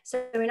go.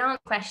 So in answer to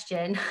the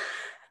question,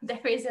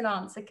 there is an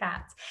answer,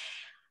 Kat.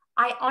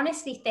 I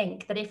honestly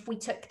think that if we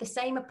took the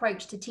same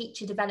approach to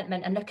teacher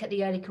development and look at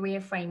the early career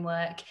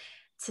framework,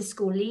 to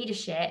school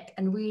leadership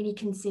and really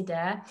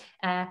consider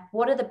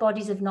what are the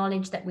bodies of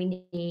knowledge that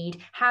we need,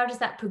 how does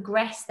that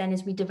progress then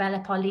as we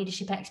develop our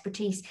leadership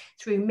expertise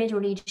through middle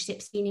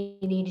leadership, senior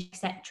leadership,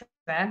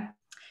 etc.,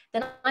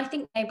 then I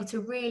think we're able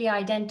to really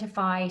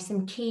identify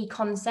some key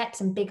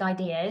concepts and big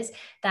ideas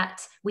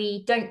that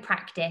we don't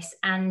practice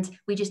and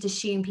we just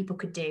assume people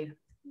could do.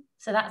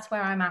 So that's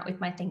where I'm at with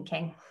my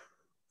thinking.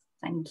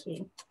 Thank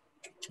you.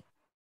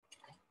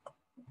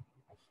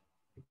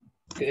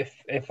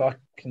 If I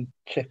can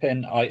chip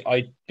in,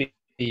 I'd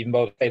be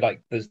more say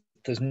like there's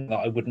nothing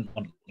that I wouldn't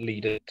want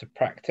leaders to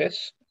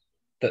practice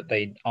that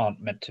they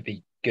aren't meant to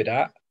be good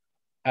at.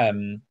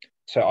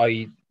 So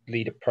I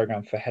lead a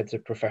program for heads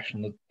of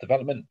professional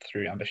development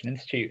through Ambition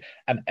Institute,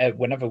 and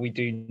whenever we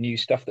do new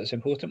stuff that's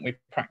important, we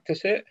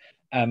practice it.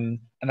 And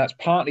that's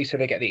partly so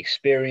they get the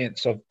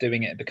experience of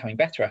doing it and becoming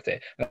better at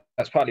it.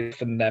 That's partly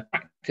from their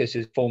practice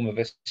is a form of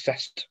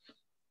assessed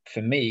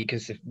for me,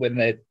 because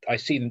when I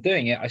see them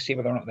doing it, I see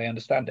whether or not they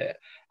understand it.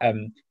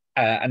 And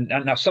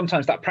now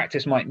sometimes that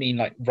practice might mean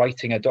like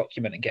writing a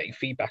document and getting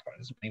feedback on it. It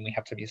doesn't mean we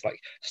have to be like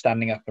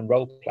standing up and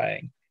role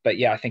playing. But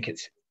yeah, I think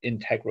it's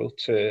integral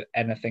to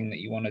anything that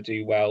you want to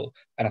do well.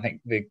 And I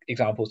think the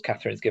examples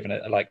Kathryn has given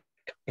are like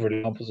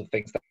examples of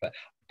things that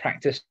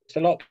practice a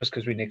lot, just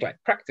because we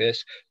neglect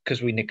practice,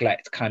 because we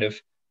neglect kind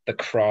of the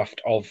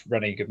craft of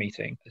running a good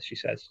meeting, as she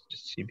says,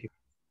 just seeing people.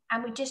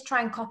 And we just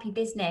try and copy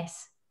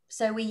business.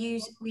 So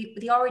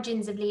the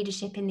origins of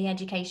leadership in the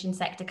education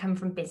sector come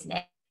from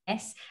business,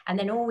 and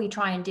then all we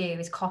try and do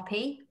is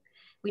copy.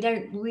 We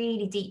don't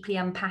really deeply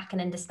unpack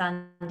and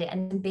understand it.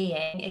 And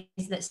being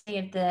is that some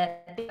of the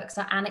books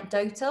are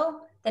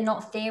anecdotal. They're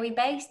not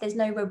theory-based. There's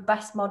no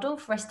robust model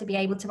for us to be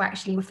able to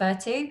actually refer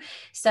to.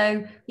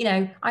 So, you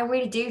know, I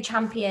really do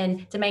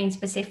champion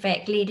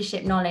domain-specific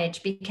leadership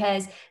knowledge,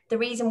 because the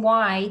reason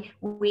why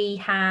we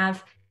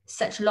have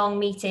such long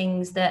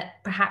meetings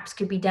that perhaps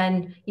could be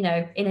done, you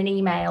know, in an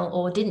email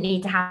or didn't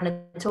need to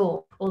happen at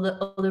all, or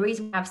the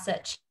reason we have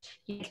such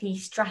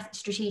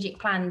strategic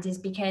plans is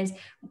because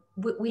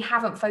we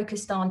haven't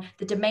focused on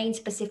the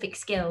domain-specific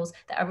skills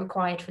that are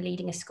required for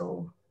leading a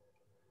school.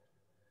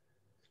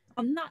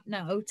 On that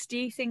note, do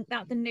you think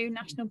that the new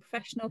national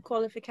professional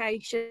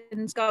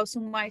qualifications go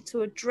some way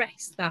to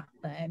address that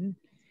then?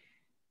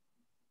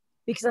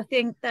 Because I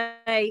think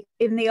they,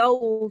 in the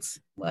old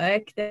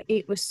work, that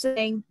it was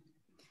saying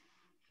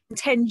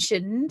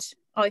intentioned,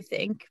 I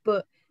think,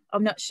 but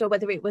I'm not sure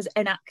whether it was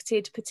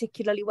enacted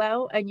particularly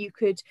well, and you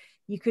could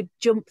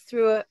jump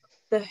through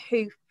the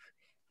hoop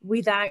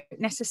without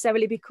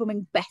necessarily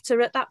becoming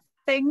better at that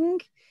thing,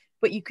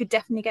 but you could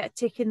definitely get a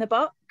tick in the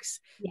box.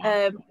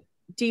 Yeah.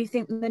 Do you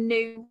think the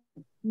new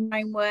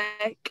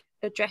framework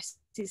addresses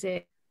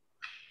it?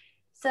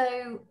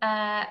 So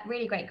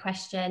really great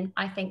question.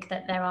 I think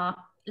that there are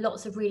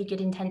lots of really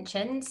good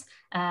intentions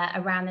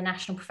around the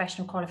national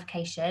professional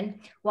qualification.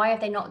 Why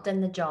have they not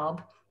done the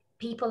job?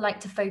 People like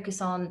to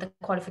focus on the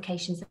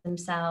qualifications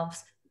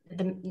themselves,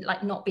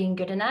 like not being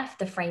good enough,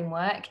 the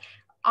framework.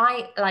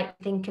 I like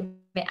to think of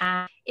it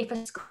as, if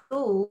a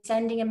school is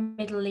sending a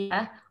middle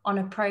leader on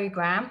a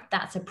programme,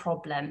 that's a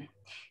problem.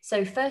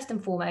 So first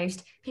and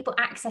foremost, people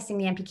accessing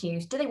the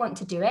MPQs, do they want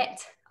to do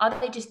it? Are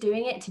they just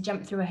doing it to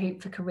jump through a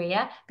hoop for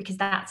career? Because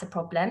that's a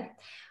problem.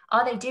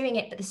 Are they doing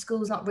it, but the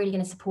school's not really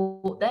going to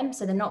support them?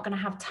 So they're not going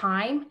to have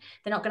time.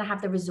 They're not going to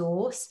have the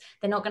resource.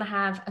 They're not going to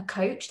have a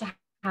coach to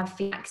have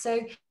feedback. So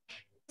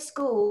the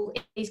school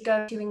is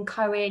going to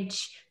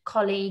encourage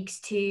colleagues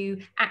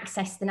to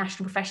access the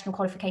national professional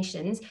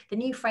qualifications. The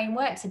new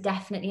frameworks are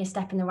definitely a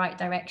step in the right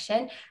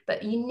direction,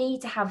 but you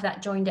need to have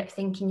that joined up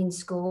thinking in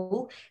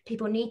school.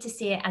 People need to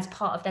see it as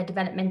part of their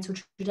developmental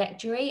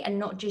trajectory and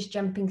not just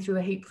jumping through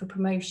a hoop for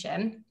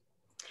promotion.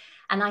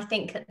 And I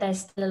think that there's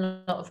still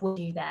a lot of work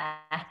to do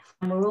there.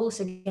 And we're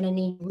also going to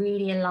need to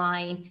really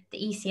align the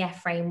ECF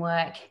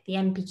framework, the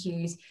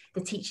MPQs,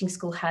 the teaching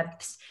school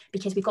hubs,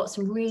 because we've got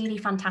some really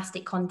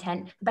fantastic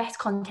content, the best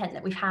content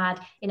that we've had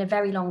in a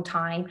very long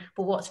time.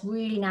 But what's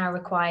really now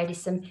required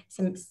is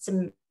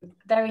some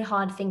very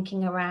hard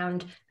thinking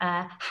around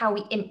how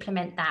we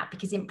implement that,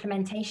 because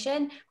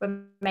implementation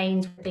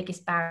remains the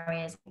biggest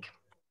barriers.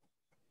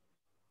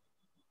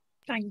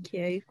 Thank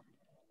you.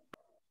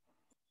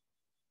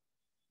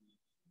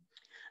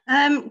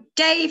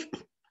 Dave,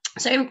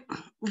 so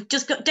we've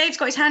just got, Dave's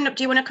got his hand up.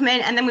 Do you want to come in?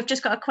 And then we've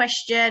just got a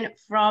question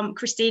from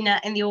Christina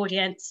in the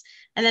audience.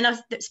 And then I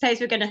suppose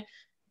we're going to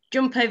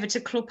jump over to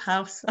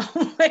Clubhouse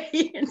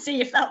and see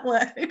if that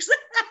works.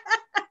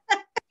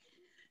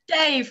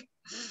 Dave.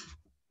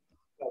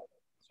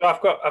 So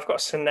I've got a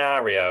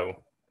scenario.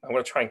 I'm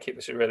going to try and keep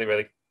this really,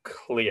 really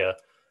clear.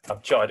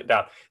 I've jotted it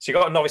down. So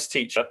you've got a novice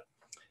teacher,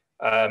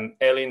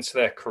 early into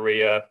their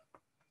career,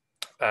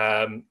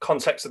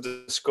 context of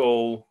the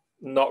school,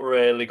 not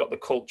really got the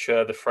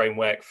culture, the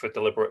framework for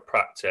deliberate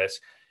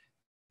practice.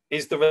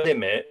 Is there a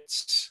limit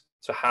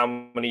to how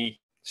many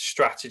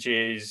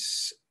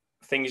strategies,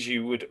 things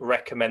you would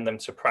recommend them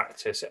to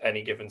practice at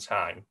any given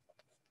time?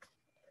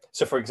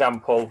 So, for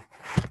example,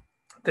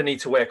 they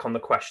need to work on the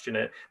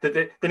questioning.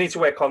 They need to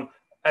work on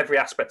every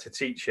aspect of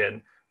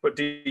teaching, but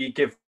do you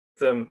give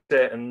them a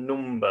certain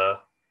number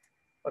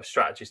of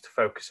strategies to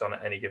focus on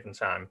at any given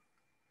time?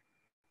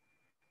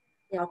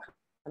 Yeah, I'll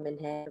come in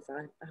here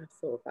because I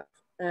thought of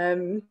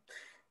that.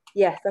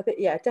 Yes, I think,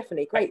 yeah,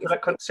 definitely great.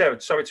 Sarah,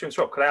 sorry to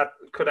interrupt.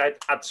 Could I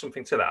add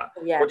something to that?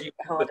 Yeah, what do you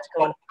think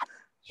the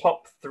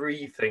top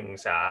 3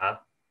 things are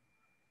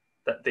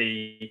that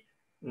the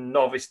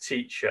novice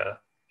teacher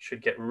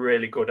should get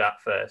really good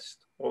at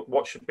first?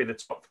 What should be the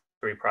top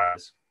 3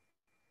 priorities?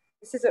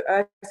 This is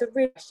a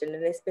real question,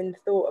 and it's been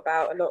thought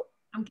about a lot.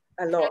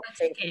 I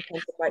think, in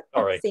terms of like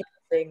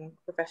sequencing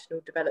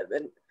professional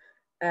development.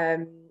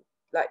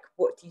 Like,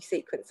 what do you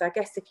sequence? So I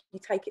guess if you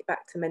take it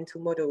back to mental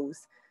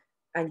models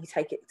and you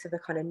take it to the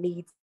kind of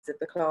needs of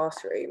the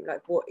classroom,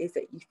 like, what is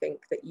it you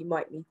think that you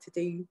might need to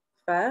do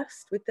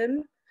first with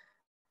them,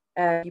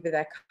 with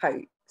their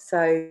coach?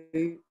 So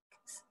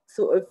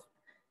sort of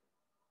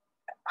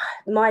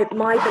my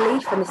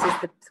belief, and this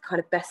is the kind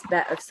of best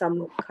bet of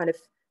some kind of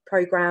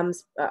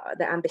programs,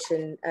 the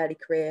Ambition Early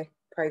Career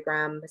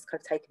program has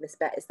kind of taken this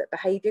bet, is that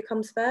behaviour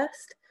comes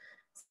first.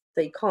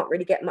 So you can't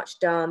really get much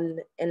done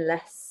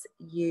unless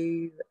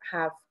you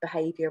have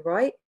behaviour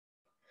right.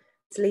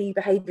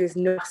 Behaviour is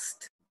not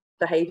just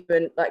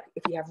behaviour. Like,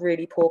 if you have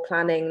really poor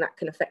planning, that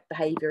can affect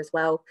behaviour as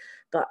well.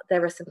 But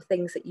there are some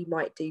things that you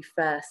might do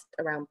first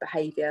around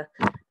behaviour,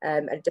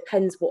 and it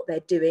depends what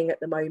they're doing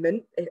at the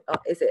moment.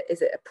 Is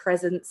it a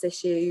presence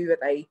issue? Are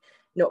they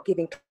not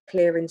giving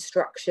clear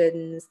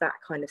instructions? That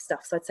kind of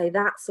stuff. So I'd say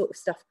that sort of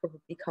stuff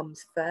probably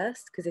comes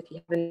first, because if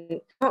you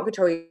can't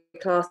control your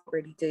class,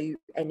 really do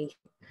anything.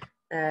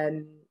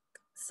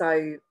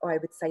 So I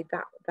would say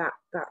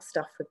that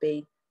stuff would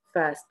be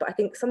first. But I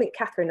think something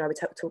Kathryn and I were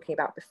talking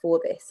about before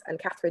this, and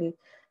Kathryn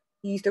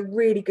used a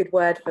really good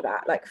word for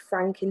that, like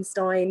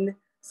Frankenstein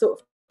sort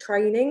of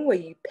training, where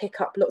you pick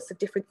up lots of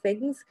different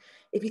things.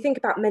 If you think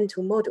about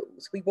mental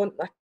models, we want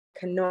like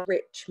a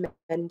rich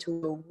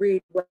mental,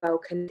 really well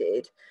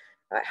connected,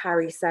 like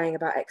Harry's saying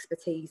about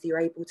expertise, you're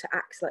able to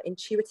act like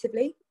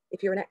intuitively.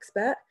 If you're an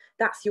expert,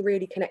 that's your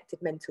really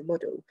connected mental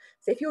model.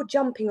 So if you're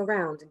jumping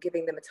around and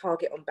giving them a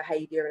target on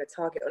behaviour and a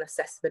target on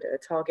assessment and a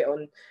target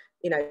on,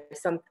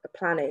 some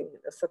planning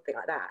or something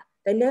like that,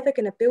 they're never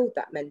going to build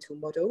that mental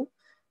model.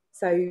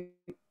 So you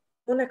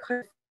want a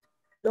kind of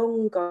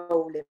long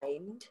goal in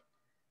mind,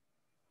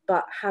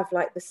 but have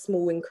like the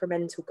small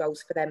incremental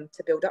goals for them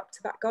to build up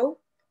to that goal.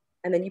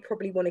 And then you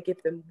probably want to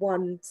give them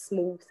one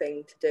small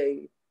thing to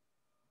do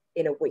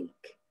in a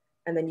week.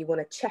 And then you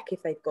want to check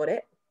if they've got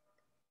it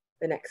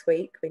the next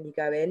week when you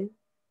go in.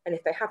 And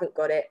if they haven't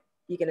got it,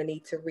 you're going to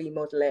need to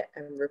remodel it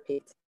and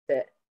repeat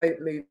it.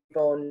 Don't move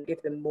on,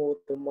 give them more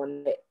than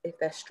one. If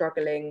they're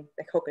struggling,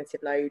 their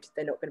cognitive load,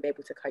 they're not going to be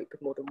able to cope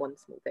with more than one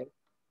small thing.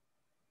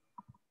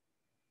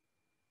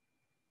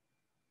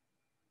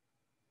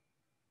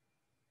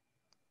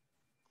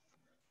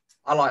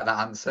 I like that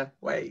answer.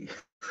 Wait.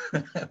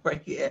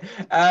 Yeah.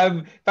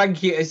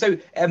 Thank you. So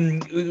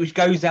which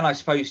goes then, I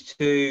suppose,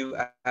 to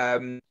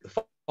the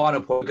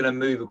final point. We're going to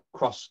move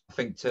across, I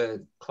think,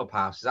 to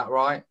Clubhouse. Is that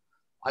right?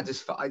 That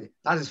just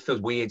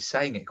feels weird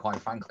saying it, quite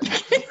frankly.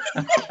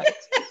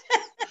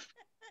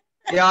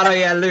 Yeah, I know.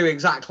 Yeah, Lou,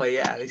 exactly.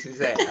 Yeah, this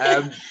is it.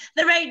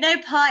 There ain't no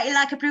party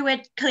like a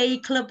Brewhead Clee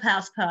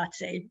Clubhouse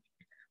party.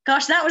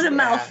 Gosh, that was a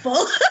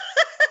mouthful.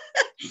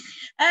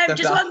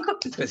 Just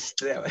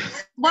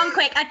one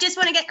quick. I just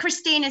want to get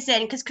Christina's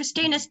in, because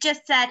Christina's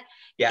just said,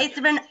 is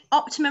there an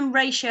optimum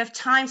ratio of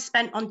time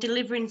spent on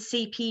delivering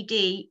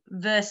CPD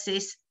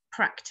versus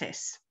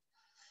practice?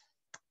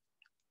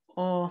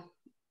 Or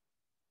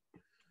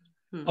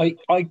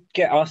I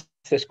get asked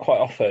this quite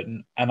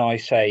often, and I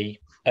say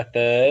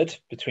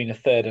between a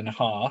third and a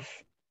half.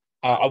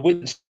 I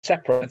wouldn't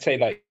separate and say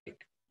like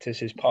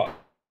this is part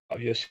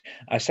of yours.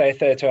 I say a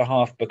third to a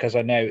half because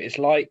I know it's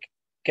like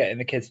getting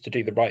the kids to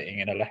do the writing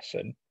in a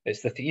lesson.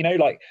 It's the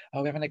like,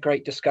 we're having a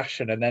great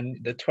discussion, and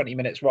then the 20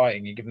 minutes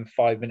writing, you give them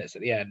 5 minutes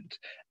at the end.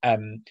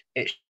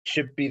 It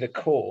should be the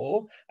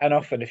core. And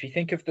often, if you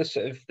think of the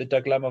sort of the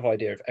Doug Lemov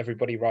idea of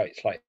everybody writes,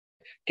 like,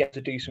 get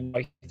to do some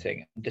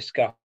writing and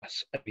discuss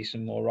and be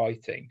some more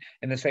writing.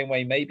 In the same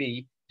way,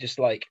 maybe just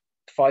like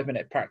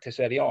 5-minute practice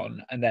early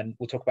on, and then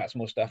we'll talk about some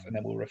more stuff, and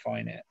then we'll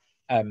refine it.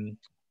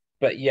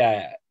 But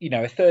yeah,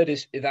 a third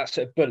that's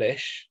sort of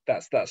bullish.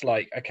 That's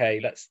like, okay,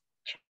 let's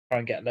try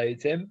and get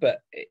loads in. But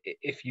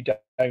if you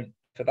don't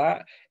for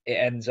that, it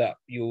ends up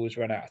you always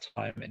run out of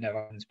time. It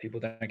never ends.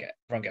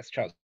 Everyone gets a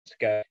chance to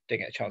go, don't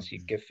get a chance to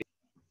give feedback.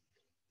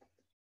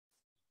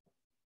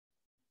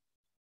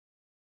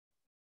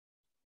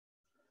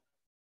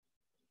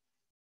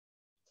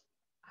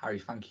 Harry,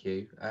 thank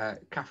you.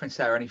 Kathryn,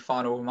 Sarah, any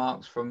final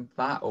remarks from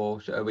that,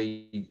 or are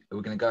we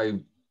going to go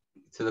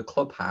to the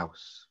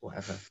Clubhouse,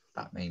 whatever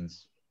that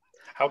means?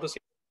 How does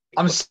it?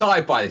 I'm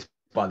excited by this,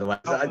 by the way.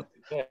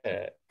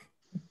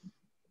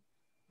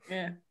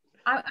 Yeah.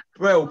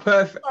 Well,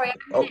 perfect. Sorry,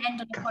 I'm going to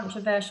end on a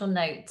controversial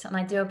note, and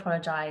I do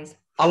apologise.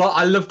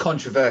 I love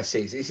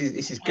controversies. This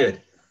is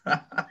good.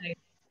 I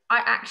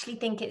actually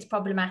think it's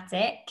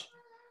problematic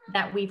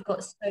that we've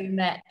got so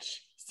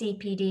much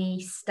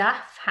CPD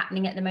stuff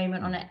happening at the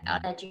moment on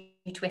Edu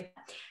Twitter,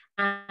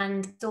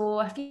 and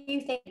saw a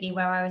few things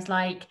where I was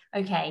like,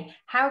 okay,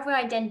 how have we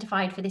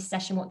identified for this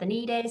session what the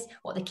need is,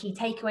 what the key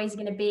takeaways are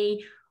going to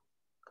be?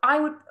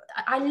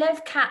 I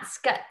love Kat's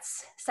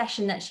Guts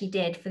session that she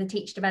did for the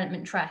Teacher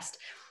Development Trust.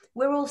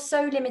 We're all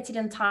so limited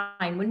on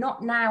time. We're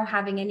not now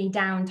having any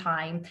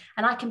downtime,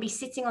 and I can be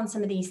sitting on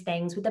some of these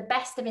things with the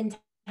best of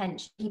intentions.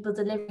 People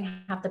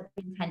delivering have the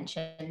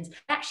intentions.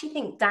 I actually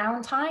think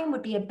downtime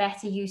would be a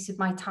better use of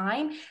my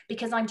time,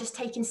 because I'm just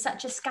taking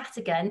such a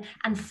scattergun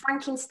and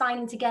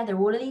Frankensteining together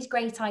all of these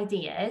great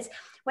ideas,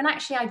 when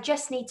actually I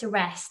just need to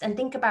rest and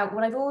think about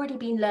what I've already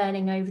been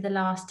learning over the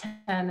last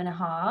term and a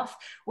half.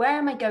 Where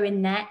am I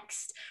going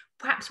next?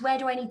 Perhaps where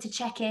do I need to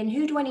check in?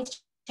 Who do I need to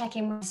check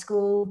in with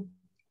school?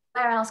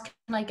 Where else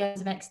can I go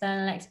as of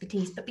external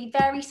expertise? But be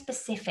very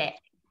specific,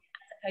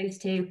 as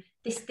opposed to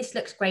this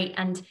looks great,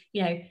 and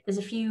you know, there's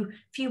a few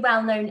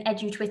well-known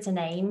Edu Twitter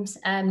names.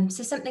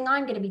 So something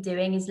I'm going to be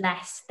doing is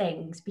less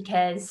things,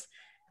 because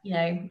you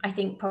know, I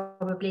think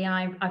probably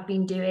I've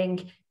been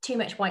doing too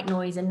much white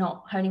noise and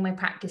not honing my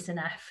practice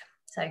enough.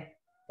 So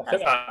I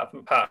think that's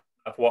part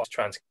of what's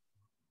trying to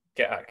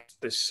get at.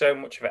 There's so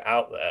much of it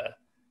out there.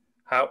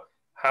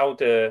 How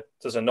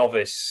does a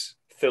novice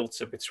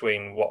filter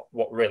between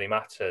what really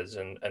matters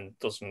and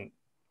doesn't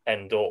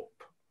end up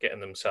getting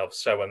themselves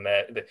so, and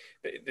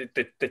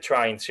they're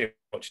trying too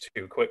much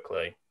too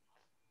quickly?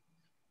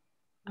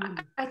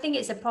 I think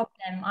it's a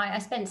problem. I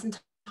spent some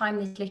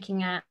time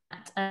looking at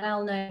a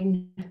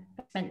well-known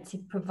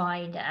expensive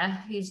provider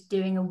who's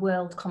doing a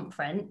world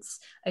conference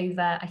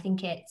over, I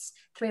think it's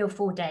 3 or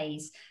 4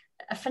 days.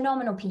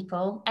 Phenomenal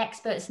people,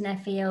 experts in their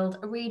field,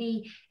 a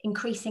really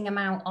increasing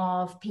amount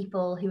of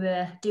people who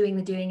are doing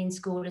the doing in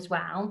school as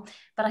well.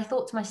 But I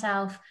thought to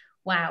myself,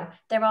 wow,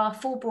 there are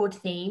 4 broad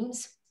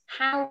themes.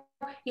 How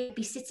you'd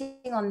be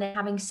sitting on there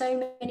having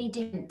so many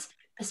different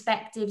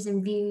perspectives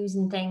and views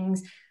and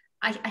things.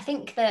 I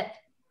think that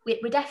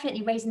we're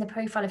definitely raising the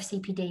profile of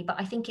CPD, but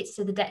I think it's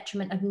to the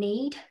detriment of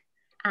need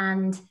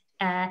and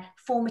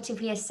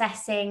formatively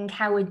assessing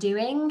how we're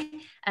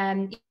doing.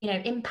 You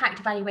know,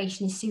 impact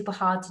evaluation is super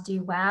hard to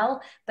do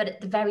well, but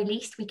at the very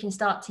least, we can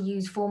start to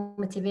use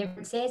formative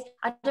inferences.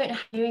 I don't know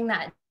how I'm doing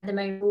that at the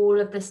moment, all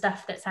of the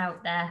stuff that's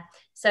out there.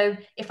 So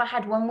if I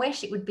had one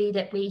wish, it would be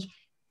that we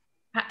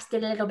perhaps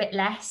did a little bit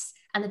less,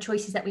 and the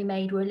choices that we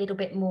made were a little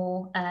bit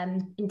more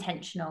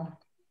intentional.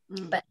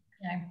 But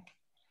you know,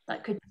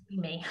 that could be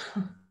me.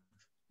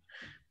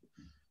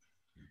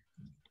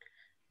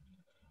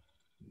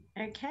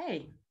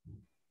 Okay.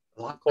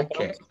 Like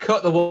it.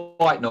 Cut the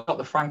white noise, not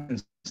the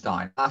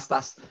Frankenstein.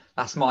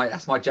 That's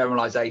my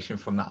generalisation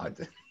from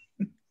that.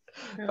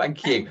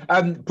 Thank you.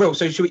 Brill,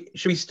 so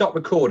should we stop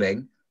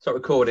recording? Stop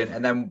recording,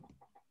 and then